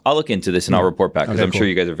value. I'll look into this and I'll report back because I'm sure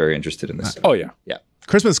you guys are very interested in this. Oh yeah. Yeah.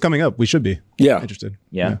 Christmas is coming up. We should be interested.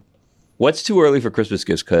 Yeah. What's too early for Christmas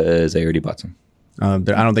gifts? Because I already bought some. I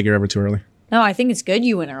don't think you're ever too early. No, I think it's good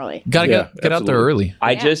you went early. Gotta get out there early.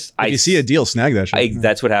 If you see a deal, snag that shit.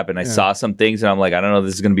 That's what happened. I saw some things and I'm like, I don't know if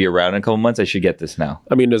this is going to be around in a couple months. I should get this now.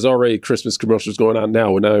 I mean, there's already Christmas commercials going on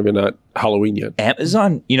now. We're not even at Halloween yet.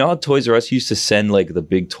 Amazon, you know how Toys R Us used to send like the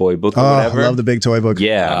big toy book or whatever? I love the big toy book.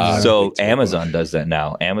 Yeah. So Amazon does that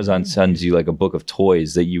now. Amazon sends you like a book of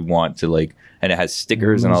toys that you want to like, and it has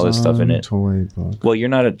stickers and all this stuff in it. Toy book. Well, you're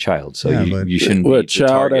not a child, so Yeah, you shouldn't We're be a the child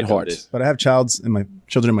target at of heart. this. But I have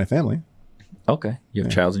children in my family. Okay, you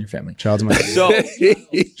have childs in your family. Child's in my family. So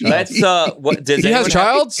let's. Does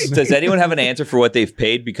anyone Does anyone have an answer for what they've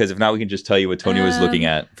paid? Because if not, we can just tell you what Tony was looking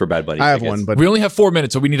at for Bad Bunny. I have one, but we only have 4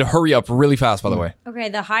 minutes, so we need to hurry up really fast. By the way. Okay,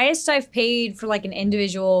 the highest I've paid for like an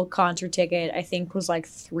individual concert ticket, I think, was like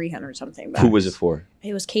 $300 something. Who was it for?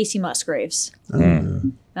 It was Casey Musgraves,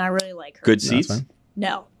 and I really like her. Good seats?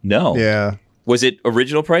 No, No. Yeah. Was it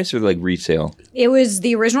original price or like resale? it was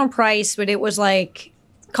the original price, but it was like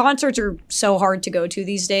concerts are so hard to go to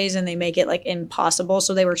these days, and they make it like impossible.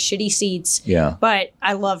 So they were shitty seats. Yeah. But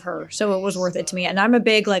I love her, so it was worth it to me. And I'm a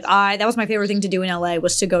big that was my favorite thing to do in LA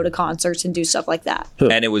was to go to concerts and do stuff like that.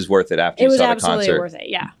 And it was worth it after It you was saw the absolutely concert. worth it.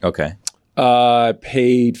 Yeah. Okay. I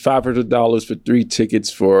paid $500 for 3 tickets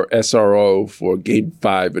for SRO for Game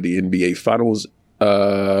 5 of the NBA Finals,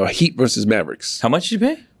 Heat versus Mavericks. How much did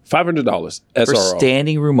you pay? $500 SRO. For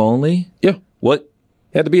standing room only? Yeah. What?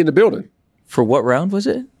 Had to be in the building. For what round was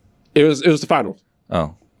it? It was the final.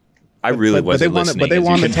 Oh. I really wasn't listening. But they as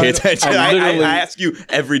won you the can pay title. attention. I ask you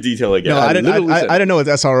every detail again. No, I didn't know what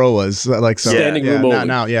SRO was. Like so, Standing room only.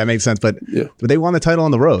 Now, it makes sense. But they won the title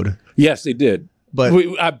on the road. Yes, they did. But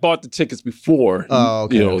I bought the tickets before. Oh,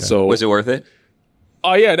 okay. Okay. So was it worth it?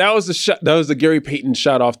 Oh yeah, that was the shot. That was the Gary Payton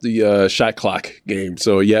shot off the shot clock game.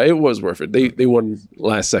 So yeah, it was worth it. They won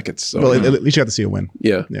last seconds. So well, at least you got to see a win.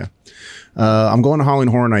 Yeah. I'm going to Halloween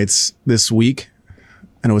Horror Nights this week,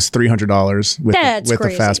 and it was $300 with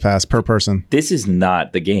the fast pass per person. This is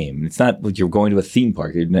not the game. It's not like you're going to a theme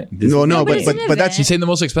park. But that's he's saying the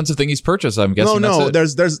most expensive thing he's purchased. I'm guessing. No,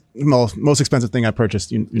 that's it. there's most expensive thing I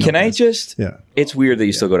purchased. Can I just? Yeah. It's weird that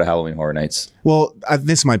you still go to Halloween Horror Nights. Well,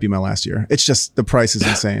 this might be my last year. It's just the price is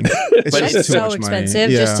insane. It's But just it's too so much expensive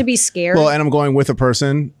money. just to be scared. Well, and I'm going with a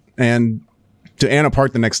person and to Anna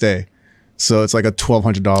Park the next day. So it's like a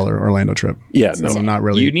 $1,200 Orlando trip. Yeah, so I'm not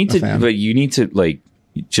really. You need a to, fan. but you need to like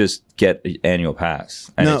just get an annual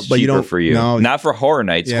pass, and No, it's but you cheaper don't- for you. no. Not for Horror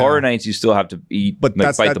Nights. Yeah. Horror Nights, you still have to eat, But like,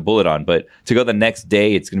 that's bite that- the bullet on. But to go the next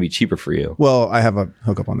day, it's going to be cheaper for you. Well, I have a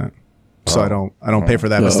hookup on that, so I don't pay for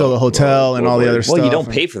that. But still, the hotel and all the other stuff. Well, you don't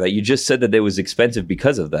pay for that. You just said that it was expensive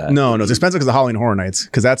because of that. No, it's expensive because of Halloween Horror Nights,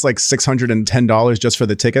 because that's like $610 just for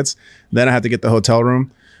the tickets. Then I have to get the hotel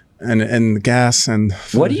room and the gas and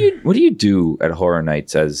What do you do at Horror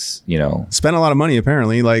Nights? As you know, spend a lot of money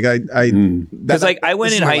apparently. Like because like I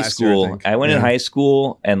went in high school. I went in high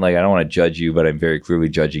school, and like I don't want to judge you, but I'm very clearly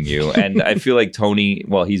judging you. And I feel like Tony.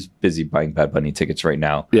 Well, he's busy buying Bad Bunny tickets right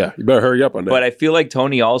now. Yeah, you better hurry up on that. But I feel like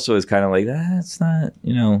Tony also is kind of like that's not.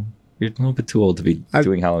 You're a little bit too old to be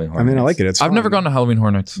doing Halloween Horror Nights. I like it. I've never gone to Halloween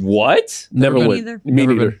Horror Nights. What? Never Me went. neither. Me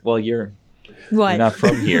neither. Well, you're What? not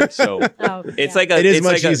from here, so it's like it is it's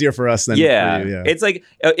much like easier for us than for for you. Yeah. It's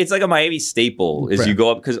like a Miami staple. Is Right. you go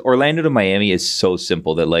up because Orlando to Miami is so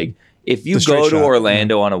simple that like if you It's a straight go to shot,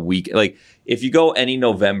 Orlando on a week, like if you go any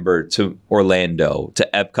November to Orlando to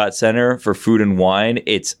Epcot Center for food and wine,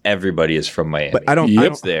 it's everybody is from Miami. But I don't.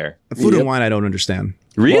 It's there. Food and wine, I don't understand.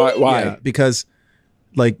 Really? Why? Yeah, because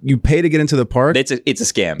like you pay to get into the park. It's a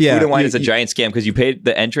scam. Yeah, Food and wine you- is a giant scam because you pay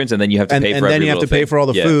the entrance and then you have to and pay for then every you have to little pay thing. for all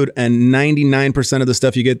the Yeah. food, and 99% of the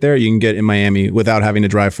stuff you get there, you can get in Miami without having to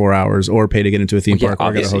drive 4 hours or pay to get into a theme Yeah, park or get a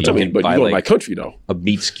obviously. hotel. You can But buy you go to like my country though. a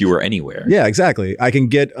meat skewer anywhere. Yeah, exactly. I can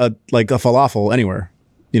get a falafel anywhere.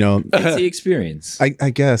 It's the experience. I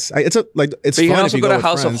guess it's But you fun can if also you go to with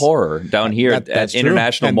House of friends. Horror down here That's at true.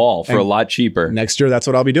 International And- Mall for a and lot cheaper. Next year, that's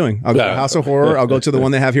what I'll be doing. I'll go to Yeah. House of Horror. I'll go to the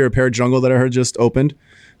one they have here at Pear Jungle that I heard just opened,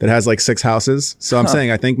 that has like 6 houses. So I'm saying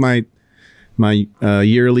I think my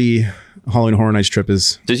yearly Halloween Horror Nights trip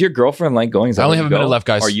is. Does your girlfriend like going? Is that I only where have you a minute go? left,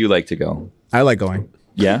 guys. Or you like to go? I like going.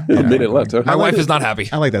 Yeah. A minute left. Huh? My wife is not happy.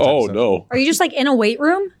 I like that. type Oh of stuff. no. Are you just like in a weight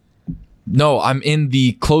room? No, I'm in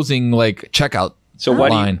the closing like checkout. So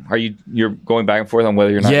what line. you're going back and forth on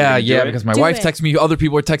whether you're not? Yeah, gonna do it? because my Do wife it. texts me. Other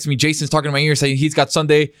people are texting me. Jason's talking to my ear saying he's got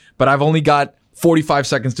Sunday, but I've only got 45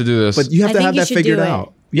 seconds to do this. But you have I to think have you that should figured do it.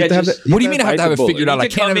 out. Yeah, have just- to- what do you mean I have to have it bite the figured You out? I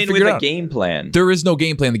need to can't have come it in figured with a out. game plan. There is no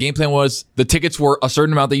game plan. The game plan was the tickets were a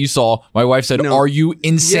certain amount that you saw. My wife said, No. "Are you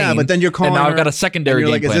insane?" Yeah, but then you're calling. And now her I've got a and secondary you're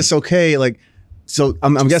game like, plan. is this okay? Like, so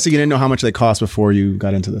I'm guessing you didn't know how much they cost before you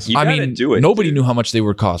got into this. You I gotta mean, do it, nobody dude. knew how much they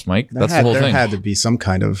would cost, Mike. That's the whole there thing. had to be some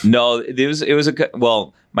kind of. No, it was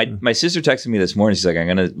my sister texted me this morning. She's like, I'm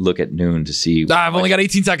gonna look at noon to see. I've only got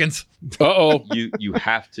 18 seconds. Uh-oh. You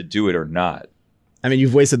have to do it or not. I mean,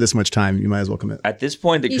 you've wasted this much time. You might as well commit. At this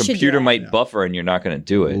point, the You should do computer it. might buffer and you're not going to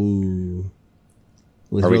do it. Ooh.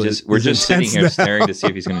 We're We're just sitting here staring to see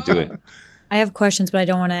if he's going to do it. I have questions, but I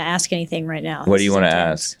don't want to ask anything right now. What do you want to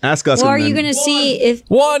ask? Ask us. Well, and are you then- going to see if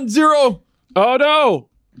 1-0. Oh no.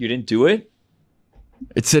 You didn't do it?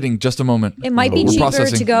 It's sitting. Just a moment. it might be We're cheaper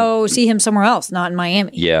processing. to go see him somewhere else, not in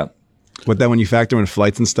Miami? Yeah. With that, when you factor in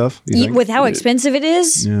flights and stuff, you think? With how expensive it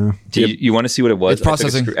is? Yeah. Do you want to see what it was? It's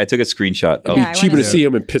processing. I took a screenshot. Of, Yeah, I Cheaper wanna to see. see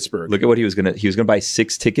him in Pittsburgh. Look at what he was gonna buy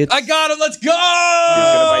 6 tickets. I got him. Let's go. He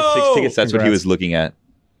was gonna buy 6 tickets. That's what he Congrats. was looking at.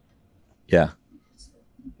 Yeah.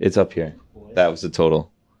 It's up here. That was the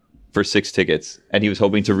total for 6 tickets. And he was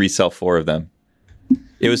hoping to resell 4 of them.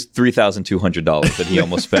 It was $3,200 that he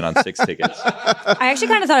almost spent on 6 tickets. I actually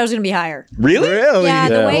kind of thought it was going to be higher. Really? Really? Yeah,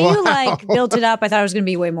 the way you Wow. like built it up, I thought it was going to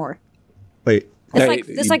be way more. Wait.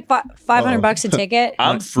 It's like $500 a ticket.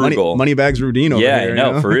 I'm frugal. Money bags Rudine over yeah, here. I know,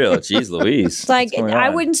 you know? for real. Jeez Louise. It's like What's going I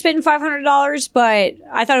on? wouldn't spend $500, but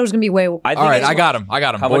I thought it was going to be way. I think All right, it's- I got him.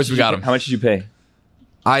 How Boys, much we did got you- him. How much did you pay?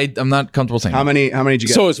 I'm not comfortable saying. How many did you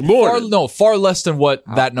get? So it's more. Far less than what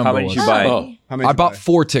that number How many was. did you buy? Oh. How many I did you bought buy?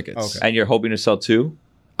 4 tickets. Okay. And you're hoping to sell 2?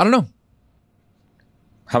 I don't know.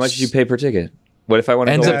 How much did you pay per ticket? What if I want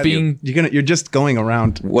to Ends go up with you? being You're just going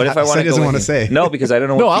around. What if I want to Say go doesn't with want to you? say. No, because I don't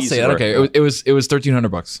know no. what I'll fees say it. were. Okay, it was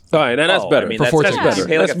 $1,300. All right, now that's Oh, better. I mean, For that's, 4 that's tickets. better.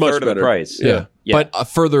 Pay like That's a much third of the better. price. Yeah.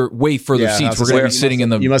 But way further Yeah, seats. I was We're going to saying, be sitting in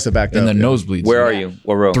the you must have backed in up, the yeah. nosebleeds. Where are you?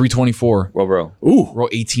 What row? 324. What row? Ooh. Row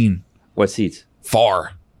 18. What seats?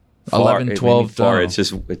 Far. Far. 11, It may be 12. Far. It's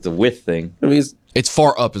just it's the width thing. I mean, It's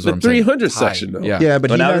far up, is what The I'm saying. 300 High. section, though. Yeah. Yeah, but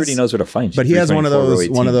But he now has, everybody knows where to find you. But he has one of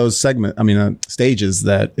 324, row those 18. stages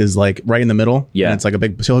that is like right in the middle. Yeah. and it's like a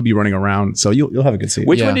big. So he'll be running around. So you'll have a good seat.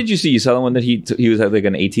 Which Yeah. one did you see? You saw the one that he was at like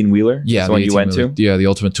an 18-wheeler? Yeah, That's the one you went 18-wheeler. to? Yeah, the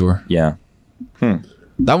Ultimate Tour. Yeah.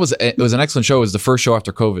 It was an excellent show. It was the first show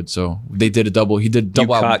after COVID, so they did a double. He did You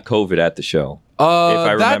double album. caught COVID at the show.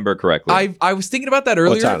 I remember correctly. I was thinking about that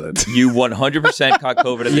earlier. You 100% caught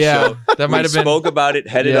COVID at the Yeah, show. that might have been. Spoke about it,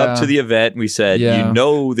 headed up to the event. We said, you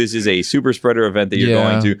know, this is a super spreader event that you're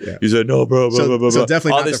going to. Yeah. You said, no, bro, blah, blah, blah, So blah.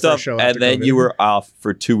 definitely all not this the stuff. first show And after then COVID. you were off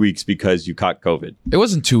for 2 weeks because you caught COVID. It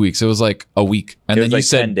wasn't 2 weeks. It was like a week. And It then was you like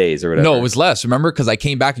said 10 days or whatever. No, it was less. Remember? Because I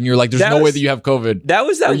came back and you're like, "There's That no way was- that you have COVID." That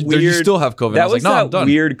was that Or weird. you still have COVID. That I was like, "No, I'm that done."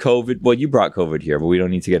 weird COVID. Well, you brought COVID here, but we don't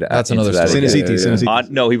need to get That's into another that story. again. Sinusitis.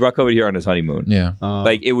 No, he brought COVID here on his honeymoon. Yeah.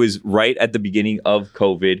 Like it was right at the beginning of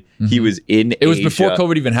COVID. He was in It was Asia. before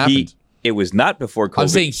COVID even happened. It was not before COVID. I'm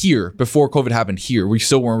saying here, before COVID happened here. We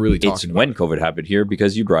still weren't really talking It's about when COVID happened here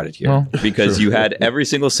because you brought it here. Well, because you had every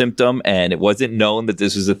single symptom and it wasn't known that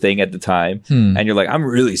this was a thing at the time. And you're like, I'm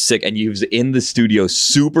really sick. And you was in the studio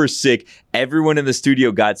super sick. Everyone in the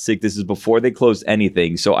studio got sick. This is before they closed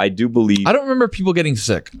anything. So I do believe. I don't remember people getting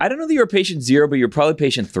sick. I don't know that you're patient 0, but you're probably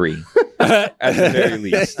patient 3 at the very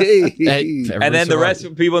least. And then the rest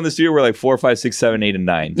of the people in the studio were like 4, 5, 6, 7, 8, and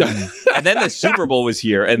 9. And then the Super Bowl was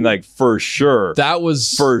here, and like for sure, that was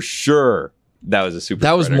a super.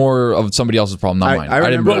 That was spreader. more of somebody else's problem, not mine. I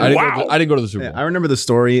remember. I didn't go to the Super Bowl. I remember the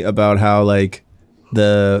story about how like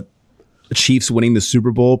the Chiefs winning the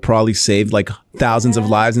Super Bowl probably saved like thousands of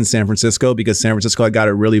lives in San Francisco because San Francisco had got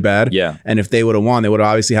it really bad. Yeah. And if they would have won, they would have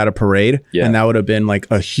obviously had a parade. Yeah. And that would have been like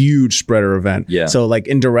a huge spreader event. Yeah. So like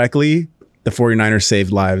indirectly, the 49ers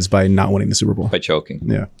saved lives by not winning the Super Bowl. By choking.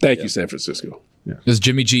 Yeah. Thank you, San Francisco. Because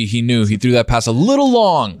Jimmy G, he knew he threw that pass a little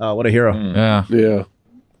long. Oh, what a hero. Yeah. Yeah.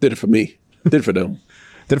 Did it for me. Did it for them.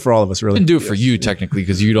 Did it for all of us, really. Didn't do it for you, technically,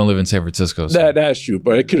 because you don't live in San Francisco. So. That's true,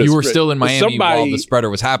 but it could have. You were still in Miami while the spreader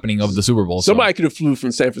was happening of the Super Bowl. So. Somebody could have flew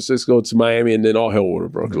from San Francisco to Miami, and then all hell would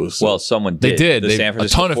have broke loose. Well, someone did. They did. The San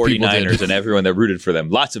Francisco a ton of people 49ers did. and everyone that rooted for them.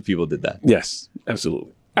 Lots of people did that. Yes,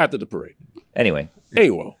 absolutely. After the parade. Anyway. Do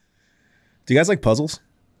you guys like puzzles?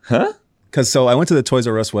 Huh? Because so I went to the Toys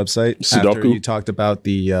R Us website after Sudoku? you talked about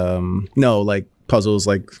the like puzzles,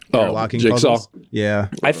 like locking Jigsaw? puzzles. Yeah.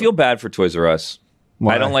 I feel bad for Toys R Us.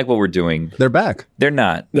 Why? I don't like what we're doing. They're back. They're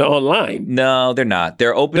not. They're online. No, they're not.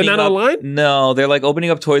 They're opening They're not up, online? No, they're like opening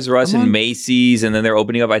up Toys R Us and Macy's, and then they're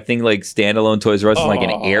opening up, I think, like standalone Toys R Us in like in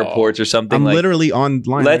airports or something. I'm like, literally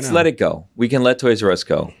online. let's right now. let it go. We can let Toys R Us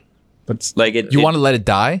go. But like it. You want to let it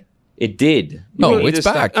die? It did. No, You it's just-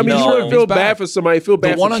 back. I mean, you wouldn't feel bad for somebody. Feel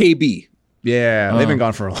bad for one on- KB. Yeah, they've been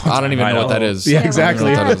gone for a long time. I don't even know what that is. Yeah, exactly.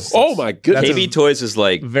 I don't even know what that is. Oh my goodness. KB Toys is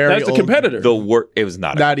like Very That's the old- competitor. the worst. It was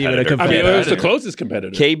not. Not even a I mean, competitor. it was the closest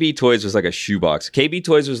competitor. KB Toys was like a shoebox. KB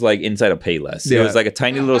Toys was like inside a Payless. It Yeah. was like a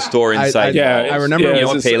tiny little store inside. I remember. You know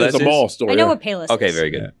what it's Payless a mall is? store. I know yeah. what Payless is. Okay, very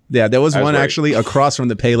good. Yeah, there was I was one right. actually across from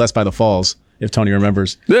the Payless by the Falls, if Tony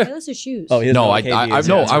remembers. Payless is shoes. Oh, he No, doesn't know what KB is.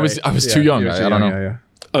 no, Yeah, that's I was right. too young. you were too I don't young, know. Yeah.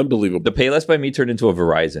 Unbelievable. The Payless by me turned into a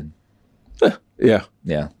Verizon. Yeah.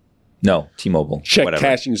 Yeah. No, T-Mobile. Check whatever.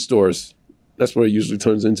 cashing stores. That's what it usually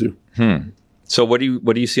turns into. So what do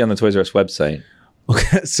you see on the Toys R Us website?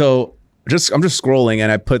 Okay, so I'm just scrolling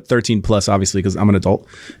and I put 13 plus obviously because I'm an adult,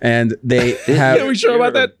 and they have. Yeah, we sure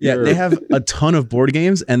about that? Yeah, they have a ton of board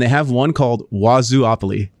games, and they have one called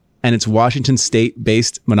Wazoopoly, and it's Washington State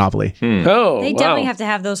based Monopoly. Oh, They definitely have to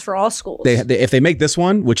have those for all schools. They if they make this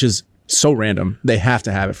one, which is so random, they have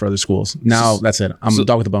to have it for other schools. Now that's it. I'm a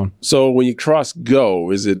dog with a bone. So when you cross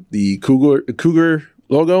Go, is it the Cougar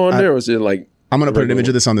logo on there, or is it like? I'm gonna put an image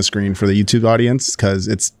of this on the screen for the YouTube audience because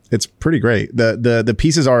it's pretty great. The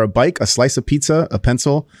pieces are a bike, a slice of pizza, a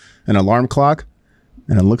pencil, an alarm clock,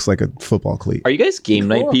 and it looks like a football cleat. Are you guys game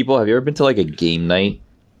night people? Have you ever been to like a game night?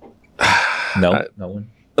 No, no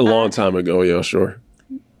one. A long time ago, yeah, sure.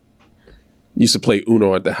 Used to play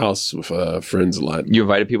Uno at the house with friends a lot. You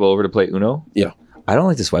invited people over to play Uno? Yeah. I don't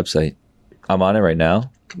like this website. I'm on it right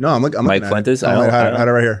now. No, I'm looking. Mike at Fuentes. It. I had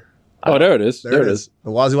it right here. Oh, there it is. There it is.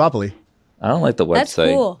 The Wazoopoly. I don't like the website. That's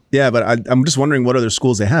cool. Yeah, but I'm just wondering what other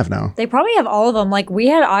schools they have now. They probably have all of them. Like we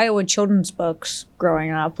had Iowa children's books growing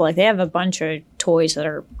up. Like they have a bunch of toys that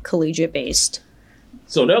are collegiate based.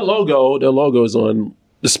 So their logo is on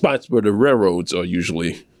the spots where the railroads are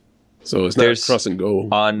usually. So it's not There's- cross and go.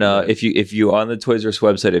 On if you on the Toys R Us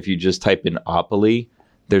website, if you just type in Opoly,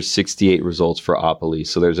 there's 68 results for Opoly.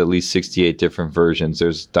 So there's at least 68 different versions.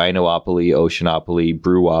 There's Dino-opoly, Oceanopoly,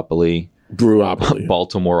 Brewopoly,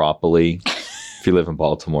 Baltimore-opoly. If you live in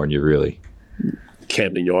Baltimore and you really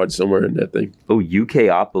Camden Yard somewhere in that thing. Oh,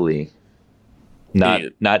 UK-opoly.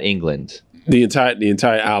 Not England. The entire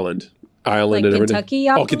island Like and everything. Kentucky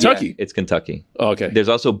Oh, Opoly? Kentucky. Yeah, it's Kentucky. Oh, okay. There's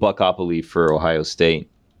also Buckopoly for Ohio State.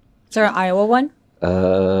 Is there an Iowa one?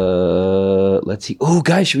 Let's see. Oh,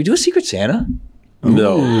 guys, should we do a Secret Santa?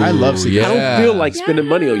 No, I love Secret I don't feel like spending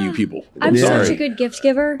money on you people. I'm Yeah. such a good gift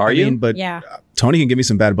giver. Are you? But Yeah. Tony can give me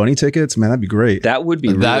some Bad Bunny tickets, man, that'd be great. That would be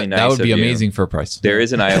really nice. That would be of you. amazing for a price. There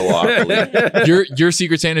is an Iowa. Your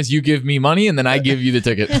Secret Santa is you give me money and then I give you the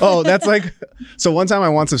ticket. Oh, that's like, so one time I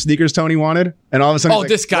want some sneakers Tony wanted, and all of a sudden, Oh,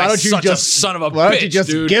 this guy's why don't you such just, a son of a why don't you bitch, just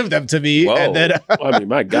dude. give them to me? Whoa. And then I mean,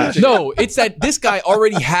 my gosh. No, it's that this guy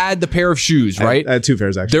already had the pair of shoes, right? I had 2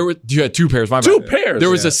 pairs actually. You had 2 pairs. My bad. 2 pairs.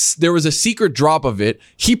 There was a secret drop of it.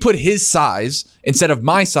 He put his size instead of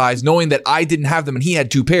my size, knowing that I didn't have them and he had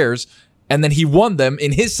 2 pairs, and then he won them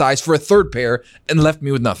in his size for a 3rd pair and left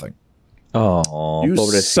me with nothing. Oh, You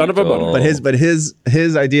son of a bun. But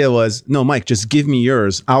his idea was, no, Mike, just give me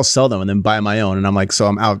yours. I'll sell them and then buy my own. And I'm like, so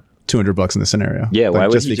I'm out $200 in this scenario. Yeah, Like, why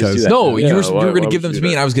would you just do that? No, Yeah, you were why going to would give them you to do me,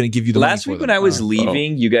 that? and I was going to give you the Last money week for when them. I was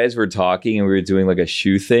leaving, you guys were talking and we were doing like a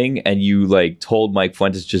shoe thing, and you like told Mike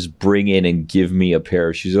Fuentes just bring in and give me a pair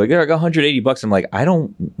of shoes. You're like, they're like $180. I'm like, I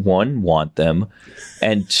don't want them,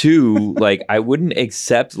 and 2, like I wouldn't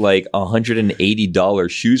accept like $180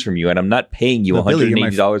 shoes from you, and I'm not paying you But Billy,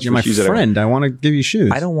 $180 you're for my shoes. friend. I want to give you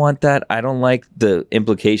shoes. I don't want that. I don't like the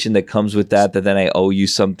implication that comes with that. That then I owe you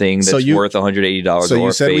something that's So you- worth $180 So or you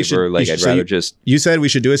a said we favor. should. Like you I'd should- so rather you- just. You said we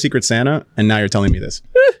should do a Secret Santa, and now you're telling me this.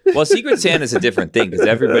 Well, Secret Santa is a different thing because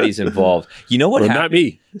everybody's involved. You know what Well, happened? not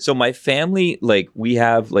me. So my family, like we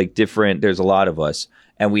have like different. There's a lot of us,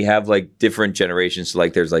 and we have like different generations. So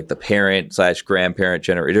like there's like the parent/grandparent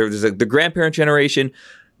generation. There's like the grandparent generation,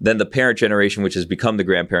 then the parent generation, which has become the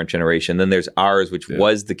grandparent generation. Then there's ours, which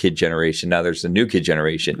was the kid generation. Now there's the new kid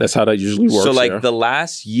generation. That's how that usually works. So like yeah. the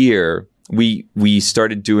last year, we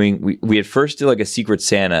started doing. We at first did like a Secret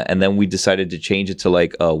Santa, and then we decided to change it to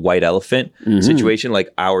like a white elephant situation, like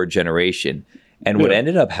our generation. And what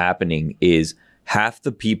ended up happening is half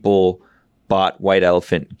the people bought white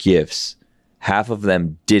elephant gifts, half of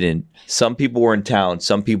them didn't. Some people were in town,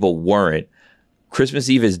 some people weren't. Christmas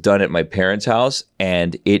Eve is done at my parents' house,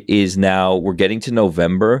 and it is now, we're getting to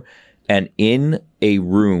November, and in a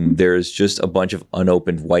room, there's just a bunch of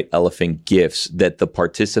unopened white elephant gifts that the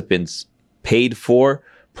participants paid for,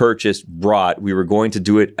 purchased, brought. We were going to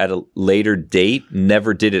do it at a later date,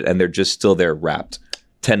 never did it, and they're just still there wrapped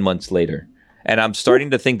 10 months later. And I'm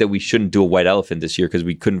starting to think that we shouldn't do a white elephant this year because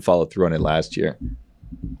we couldn't follow through on it last year.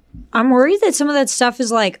 I'm worried that some of that stuff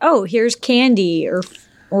is like, oh, here's candy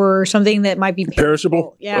or something that might be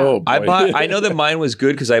perishable. Yeah. Oh, boy. I know that mine was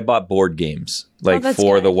good because I bought board games like that's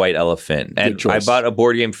for good. the white elephant, and Good I choice. bought a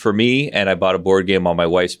board game for me, and I bought a board game on my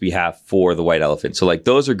wife's behalf for the white elephant. So like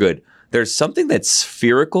those are good. There's something that's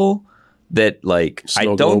spherical that like I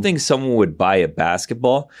Snow don't globe. think someone would buy a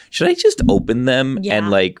basketball. Should I just open them Yeah. and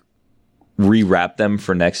like rewrap them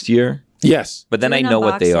for next year? Yes. But then Do I an know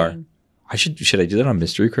what they are. unboxing. Should I do that on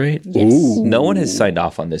Mystery Crate? Ooh. No one has signed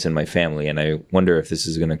off on this in my family, and I wonder if this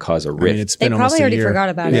is going to cause a rift. I mean, it's They been almost probably a already year. forgot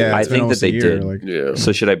about it. Yeah, I it's been think that almost a they year, did. like- Yeah.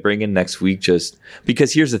 So should I bring in next week just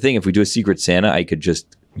because here's the thing, if we do a Secret Santa, I could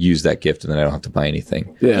just use that gift and then I don't have to buy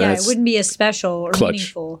anything. Yeah, Yeah, it that's- wouldn't be as special or clutch.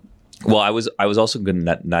 meaningful. Well, I was also going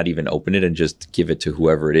to not even open it and just give it to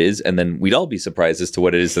whoever it is, and then we'd all be surprised as to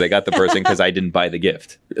what it is that I got the person because I didn't buy the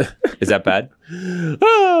gift. Is that bad?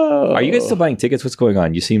 Oh. Are you guys still buying tickets? What's going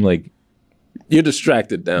on? You seem like You're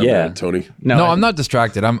distracted down Yeah. there, Tony. No, I'm not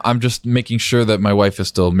distracted. I'm just making sure that my wife is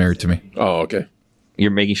still married to me. Oh, okay. you're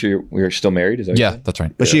making sure we're still married. Is that what Yeah, you're saying? that's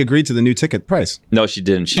right. But she agreed to the new ticket price. No, she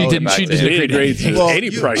didn't. She didn't. She didn't agree to anything. Well, any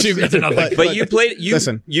price. She agreed to nothing. But you played.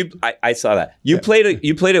 Listen. I saw that. You played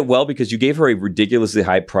it well because you gave her a ridiculously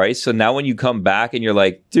high price. So now when you come back and you're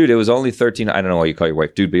like, dude, it was only 13. I don't know why you call your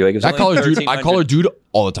wife dude, but you're like, it was I call only her dude. I call her dude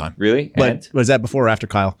all the time. Really? But was that before or after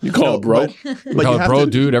Kyle? You call her bro? But Call you her have bro, to-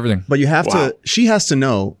 dude, everything. But you have Wow. to. She has to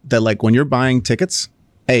know that, like, when you're buying tickets,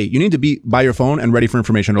 hey, you need to be by your phone and ready for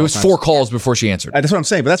information. It was 4 calls before she answered. That's what I'm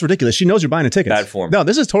saying. But that's ridiculous. She knows you're buying a ticket. Bad form. No,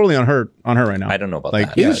 this is totally on her right now. I don't know about Like,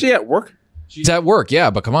 that. Isn't she at work? She's at work, yeah,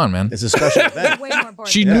 but come on, man. It's a special event. Way more important.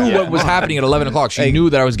 She knew what was happening at 11 o'clock. She knew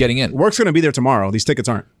that I was getting in. Work's going to be there tomorrow. These tickets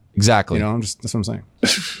aren't. Exactly. You know, that's what I'm saying.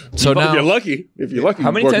 So If you're now, lucky. If you're lucky.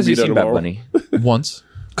 How many work times will have you be seen there Bad tomorrow. Bunny? once,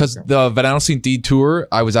 because the Verano Sin Ti tour,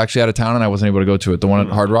 I was actually out of town and I wasn't able to go to it. The one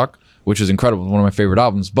at Hard Rock, which is incredible, one of my favorite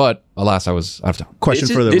albums. But alas, I was out of town. Question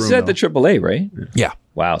This for is, the this room. is at though. the AAA, right? Yeah,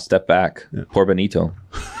 Wow, step back. Poor Benito.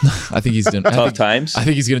 I think he's doing. Tough times. I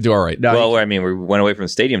think he's gonna do all right. Well, I mean, we went away from the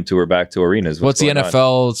stadium tour back to arenas. What's the going on?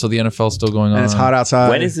 NFL? So the NFL's still going on. And it's hot outside.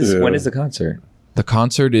 When is this? Yeah. When is the concert? The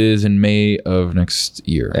concert is in May of next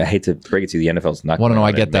year. I hate to break it to you, the NFL's not. Well, no, going I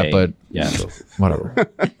on get in that, May. but yeah. whatever.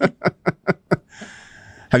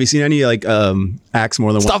 Have you seen any like acts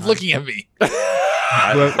more than Stop one? looking at me.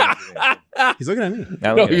 He's looking at me.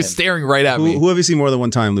 No, he was staring right at me. Who have you seen more than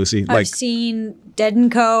one time, Lucy? I've seen Dead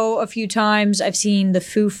 & Co. a few times. I've seen the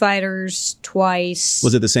Foo Fighters twice.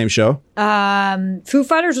 Was it the same show? Foo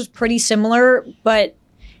Fighters was pretty similar, but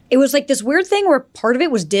it was like this weird thing where part of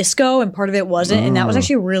it was disco and part of it wasn't, and that was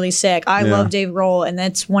actually really sick. I love Dave Grohl, and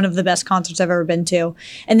that's one of the best concerts I've ever been to.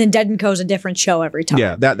 And then Dead & Co. is a different show every time.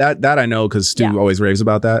 Yeah, that I know because Stu always raves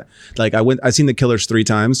about that. Like I seen the Killers 3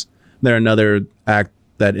 times. They're another act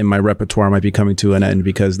that in my repertoire might be coming to an end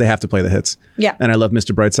because they have to play the hits. Yeah. And I love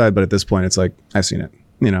Mr. Brightside, but at this point it's like I've seen it.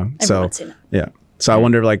 Everyone's seen it. Yeah. So I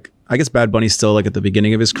wonder, like, I guess Bad Bunny's still like at the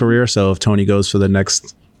beginning of his career. So if Tony goes for the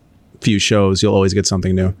next few shows, you'll always get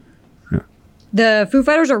something new. The Foo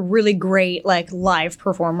Fighters are really great, like, live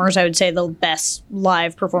performers. I would say the best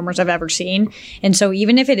live performers I've ever seen. And so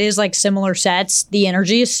even if it is like similar sets, the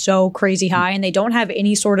energy is so crazy high, and they don't have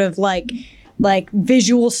any sort of like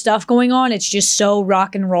visual stuff going on. It's just so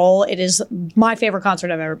rock and roll. It is my favorite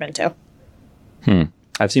concert I've ever been to.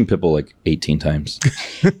 I've seen Pitbull like 18 times.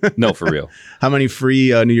 No, for real. How many free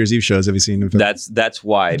New Year's Eve shows have you seen? That's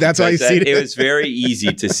why. That's why you see it. It was very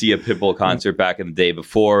easy to see a Pitbull concert back in the day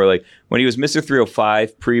before, like when he was Mr.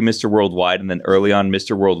 305, pre Mr. Worldwide, and then early on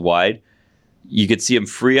Mr. Worldwide. You could see him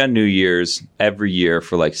free on New Year's every year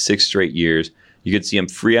for like 6 straight years. You could see him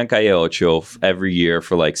free on Calle Ocho every year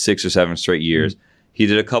for like 6 or 7 straight years. He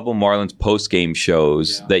did a couple Marlins post-game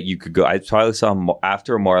shows that you could go. I probably saw him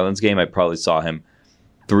after a Marlins game. I probably saw him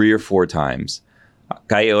 3 or 4 times.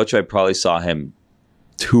 Calle Ocho, I probably saw him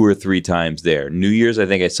 2 or 3 times there. New Year's, I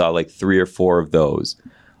think I saw like 3 or 4 of those.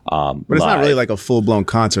 But it's not really like a full-blown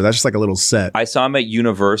concert. That's just like a little set. I saw him at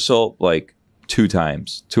Universal like 2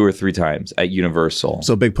 or 3 times at Universal.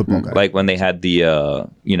 So big football guy. Like when they had the,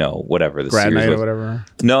 whatever. The Grad series night was. or whatever?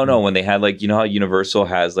 No, when they had like, you know how Universal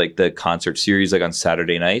has like the concert series like on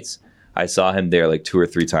Saturday nights? I saw him there like 2 or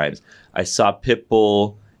 3 times. I saw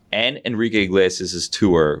Pitbull and Enrique Iglesias'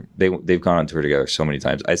 tour. They've gone on tour together so many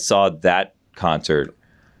times. I saw that concert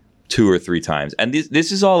 2 or 3 times. And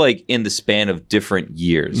this is all like in the span of different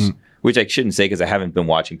years, which I shouldn't say because I haven't been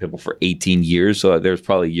watching Pitbull for 18 years. So there's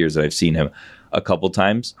probably years that I've seen him a couple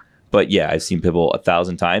times. But yeah, I've seen Pitbull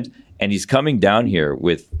 1,000 times. And he's coming down here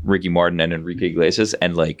with Ricky Martin and Enrique Iglesias.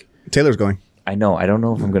 And like... Taylor's going. I know. I don't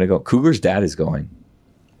know if I'm going to go. Coogler's dad is going.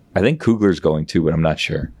 I think Coogler's going too, but I'm not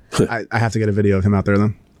sure. I have to get a video of him out there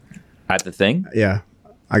then. At the thing? Yeah.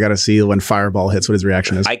 I got to see when Fireball hits what his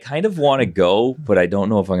reaction is. I kind of want to go, but I don't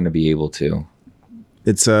know if I'm going to be able to.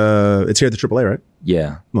 It's here at the AAA, right?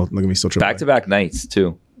 Yeah. Well, look at me, still AAA. Back-to-back nights,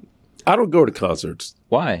 too. I don't go to concerts.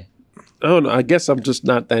 Why? I don't know. I guess I'm just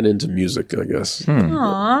not that into music, I guess.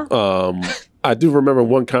 Aww. I do remember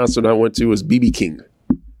one concert I went to was BB King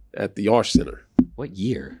at the Arts Center. What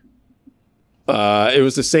year? It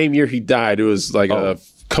was the same year he died. It was like a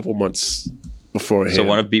couple months beforehand. So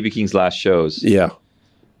one of BB King's last shows. Yeah.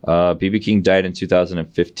 BB King died in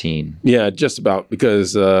 2015. Yeah, just about,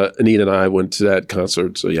 because Anita and I went to that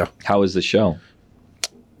concert. So yeah. How was the show?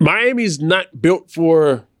 Miami's not built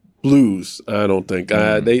for blues, I don't think.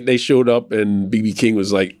 They showed up and BB King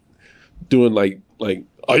was like doing like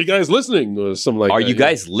are you guys listening or something like that. Are you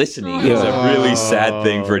guys listening? It's a really sad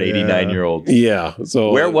thing for an 89-year-old. Yeah.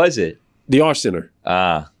 So where was it? The Arts Center.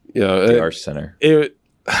 Yeah, the Arts Center.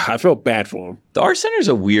 I felt bad for him. The Arts Center is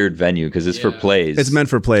a weird venue because it's for plays. It's meant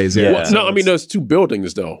for plays, yeah. Well, no, I mean, there's 2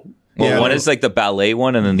 buildings, though. Well, one is like the ballet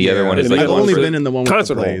one, and then the other one is like I've the one only for been in the one with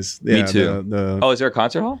concert the hall. plays. Me Yeah, too. Oh, is there a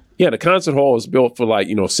concert hall? Yeah, the concert hall is built for like,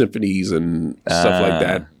 symphonies and stuff like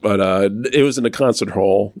that. But it was in the concert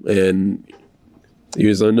hall, and he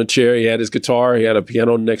was in the chair. He had his guitar. He had a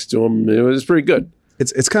piano next to him. It was pretty good.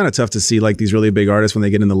 It's kind of tough to see like these really big artists when they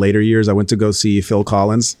get in the later years. I went to go see Phil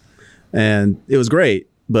Collins, and it was great,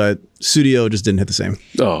 but studio just didn't hit the same.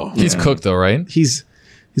 Oh, he's cooked though, right? He's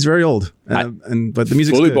very old, but the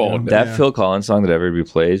music's fully good, bald. That Phil Collins song that everybody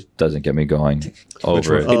plays doesn't get me going.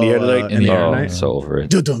 Over it. In the Air Tonight? In the Air Oh, Tonight? I'm so over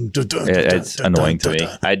it. It's annoying to me.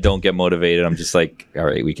 I don't get motivated. I'm just like, all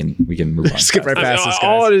right, we can move on. Skip right past this,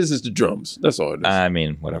 All guys. it is the drums. That's all it is. I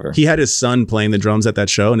mean, whatever. He had his son playing the drums at that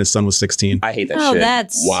show, and his son was 16. I hate that Oh, shit.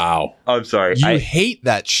 that's wow. I'm sorry. You hate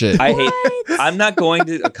that shit. I hate. I'm not going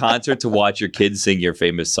to a concert to watch your kids sing your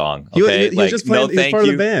famous song. He was- Okay, he was just playing- he was thank part of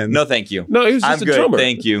you. the band. No, thank you. No, he was just I'm a good. drummer.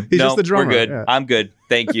 Thank you. He's no, just the drummer, we're good. yeah. I'm good.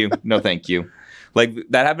 Thank you. No, thank you. Like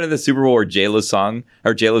that happened at the Super Bowl where J-Lo's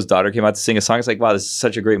daughter came out to sing a song. It's like, wow, this is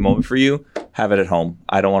such a great moment for you. Have it at home.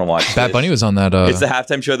 I don't want to watch. Bad this. Bunny was on that. It's the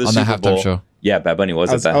halftime show of the on Super that halftime Bowl. show. Yeah, Bad Bunny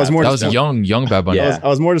was at that. I was more That just was young Bad Bunny. Yeah. I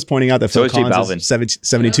was more just pointing out that So Phil is J Collins Balvin. is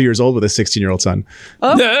 72 years old with a 16-year-old son.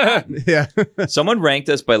 Yeah. Someone ranked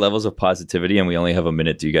us by levels of positivity, and we only have a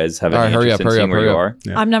minute. Do you guys have any All right, hurry interest up, in hurry seeing up, where you hurry are? up.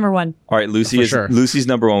 Yeah. I'm number one. All right, Lucy For is sure. Lucy's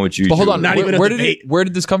number one with Juju. But hold on, Not even a debate. where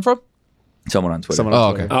did this come from? Someone on Twitter. Someone Oh,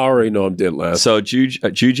 on Twitter. okay. I already know I'm dead last. So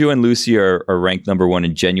Juju and Lucy are ranked number one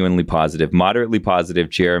in genuinely positive, moderately positive,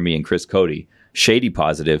 Jeremy and Chris Cody, shady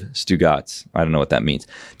positive, Stu Gatz. I don't know what that means.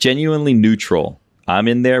 Genuinely neutral. I'm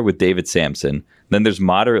in there with David Sampson. Then there's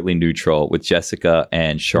moderately neutral with Jessica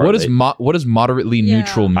and Charlotte. What does moderately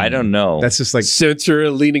neutral mean? I don't know. That's just like, Center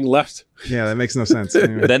leaning left. yeah, that makes no sense.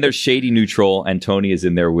 Anyway. Then there's shady neutral, and Tony is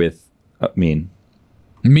in there with mean.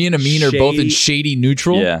 Me and Amin are both in Shady- shady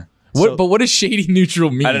neutral. Yeah. But what does shady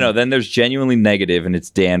neutral mean? I don't know. Then there's genuinely negative, and it's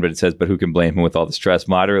Dan, but it says, but who can blame him with all the stress?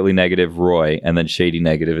 Moderately negative, Roy, and then shady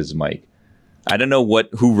negative is Mike. I don't know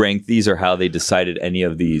who ranked these or how they decided any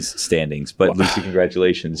of these standings, but Lucy,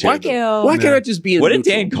 congratulations. Why can't I just be in What did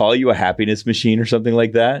neutral? Dan call you? A happiness machine or something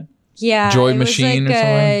like that? Yeah, Joy it was machine like or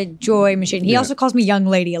a joy machine. He also calls me young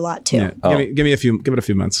lady a lot too. Yeah. Oh. Give it a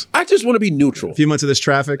few months. I just want to be neutral. A few months of this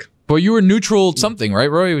traffic. But you were neutral something, right,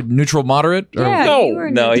 Roy? Neutral moderate? Or- Yeah, No. you were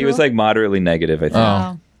No, he neutral. was like moderately negative, I think.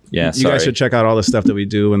 Oh. Yeah, You sorry. guys should check out all the stuff that we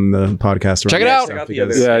do in the podcast. Check it out. Check out the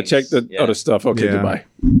because- other Yeah, check the Yeah. other stuff. Okay, Yeah. goodbye.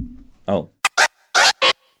 Oh.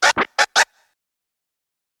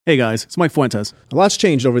 Hey guys, it's Mike Fuentes. A lot's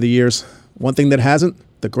changed over the years. One thing that hasn't,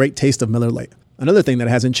 the great taste of Miller Lite. Another thing that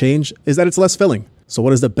hasn't changed is that it's less filling. So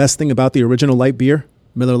what is the best thing about the original light beer?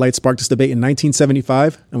 Miller Lite sparked this debate in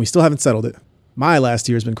 1975, and we still haven't settled it. My last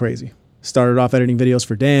year has been crazy. Started off editing videos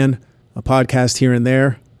for Dan, a podcast here and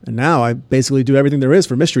there, and now I basically do everything there is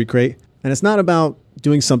for Mystery Crate. And it's not about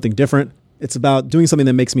doing something different. It's about doing something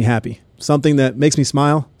that makes me happy. Something that makes me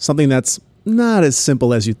smile. Something that's not as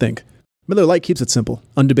simple as you think. Miller Lite keeps it simple.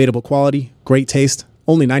 Undebatable quality, great taste,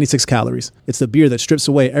 only 96 calories. It's the beer that strips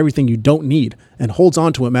away everything you don't need and holds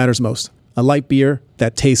on to what matters most. A light beer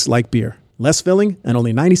that tastes like beer. Less filling and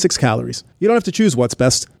only 96 calories. You don't have to choose what's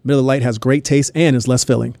best. Miller Lite has great taste and is less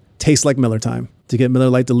filling. Tastes like Miller time. To get Miller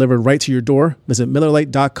Lite delivered right to your door, visit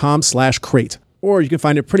MillerLite.com/crate. Or you can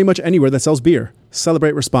find it pretty much anywhere that sells beer.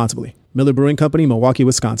 Celebrate responsibly. Miller Brewing Company, Milwaukee,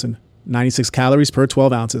 Wisconsin. 96 calories per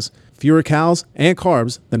 12 ounces. Fewer calories and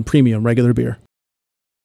carbs than premium regular beer.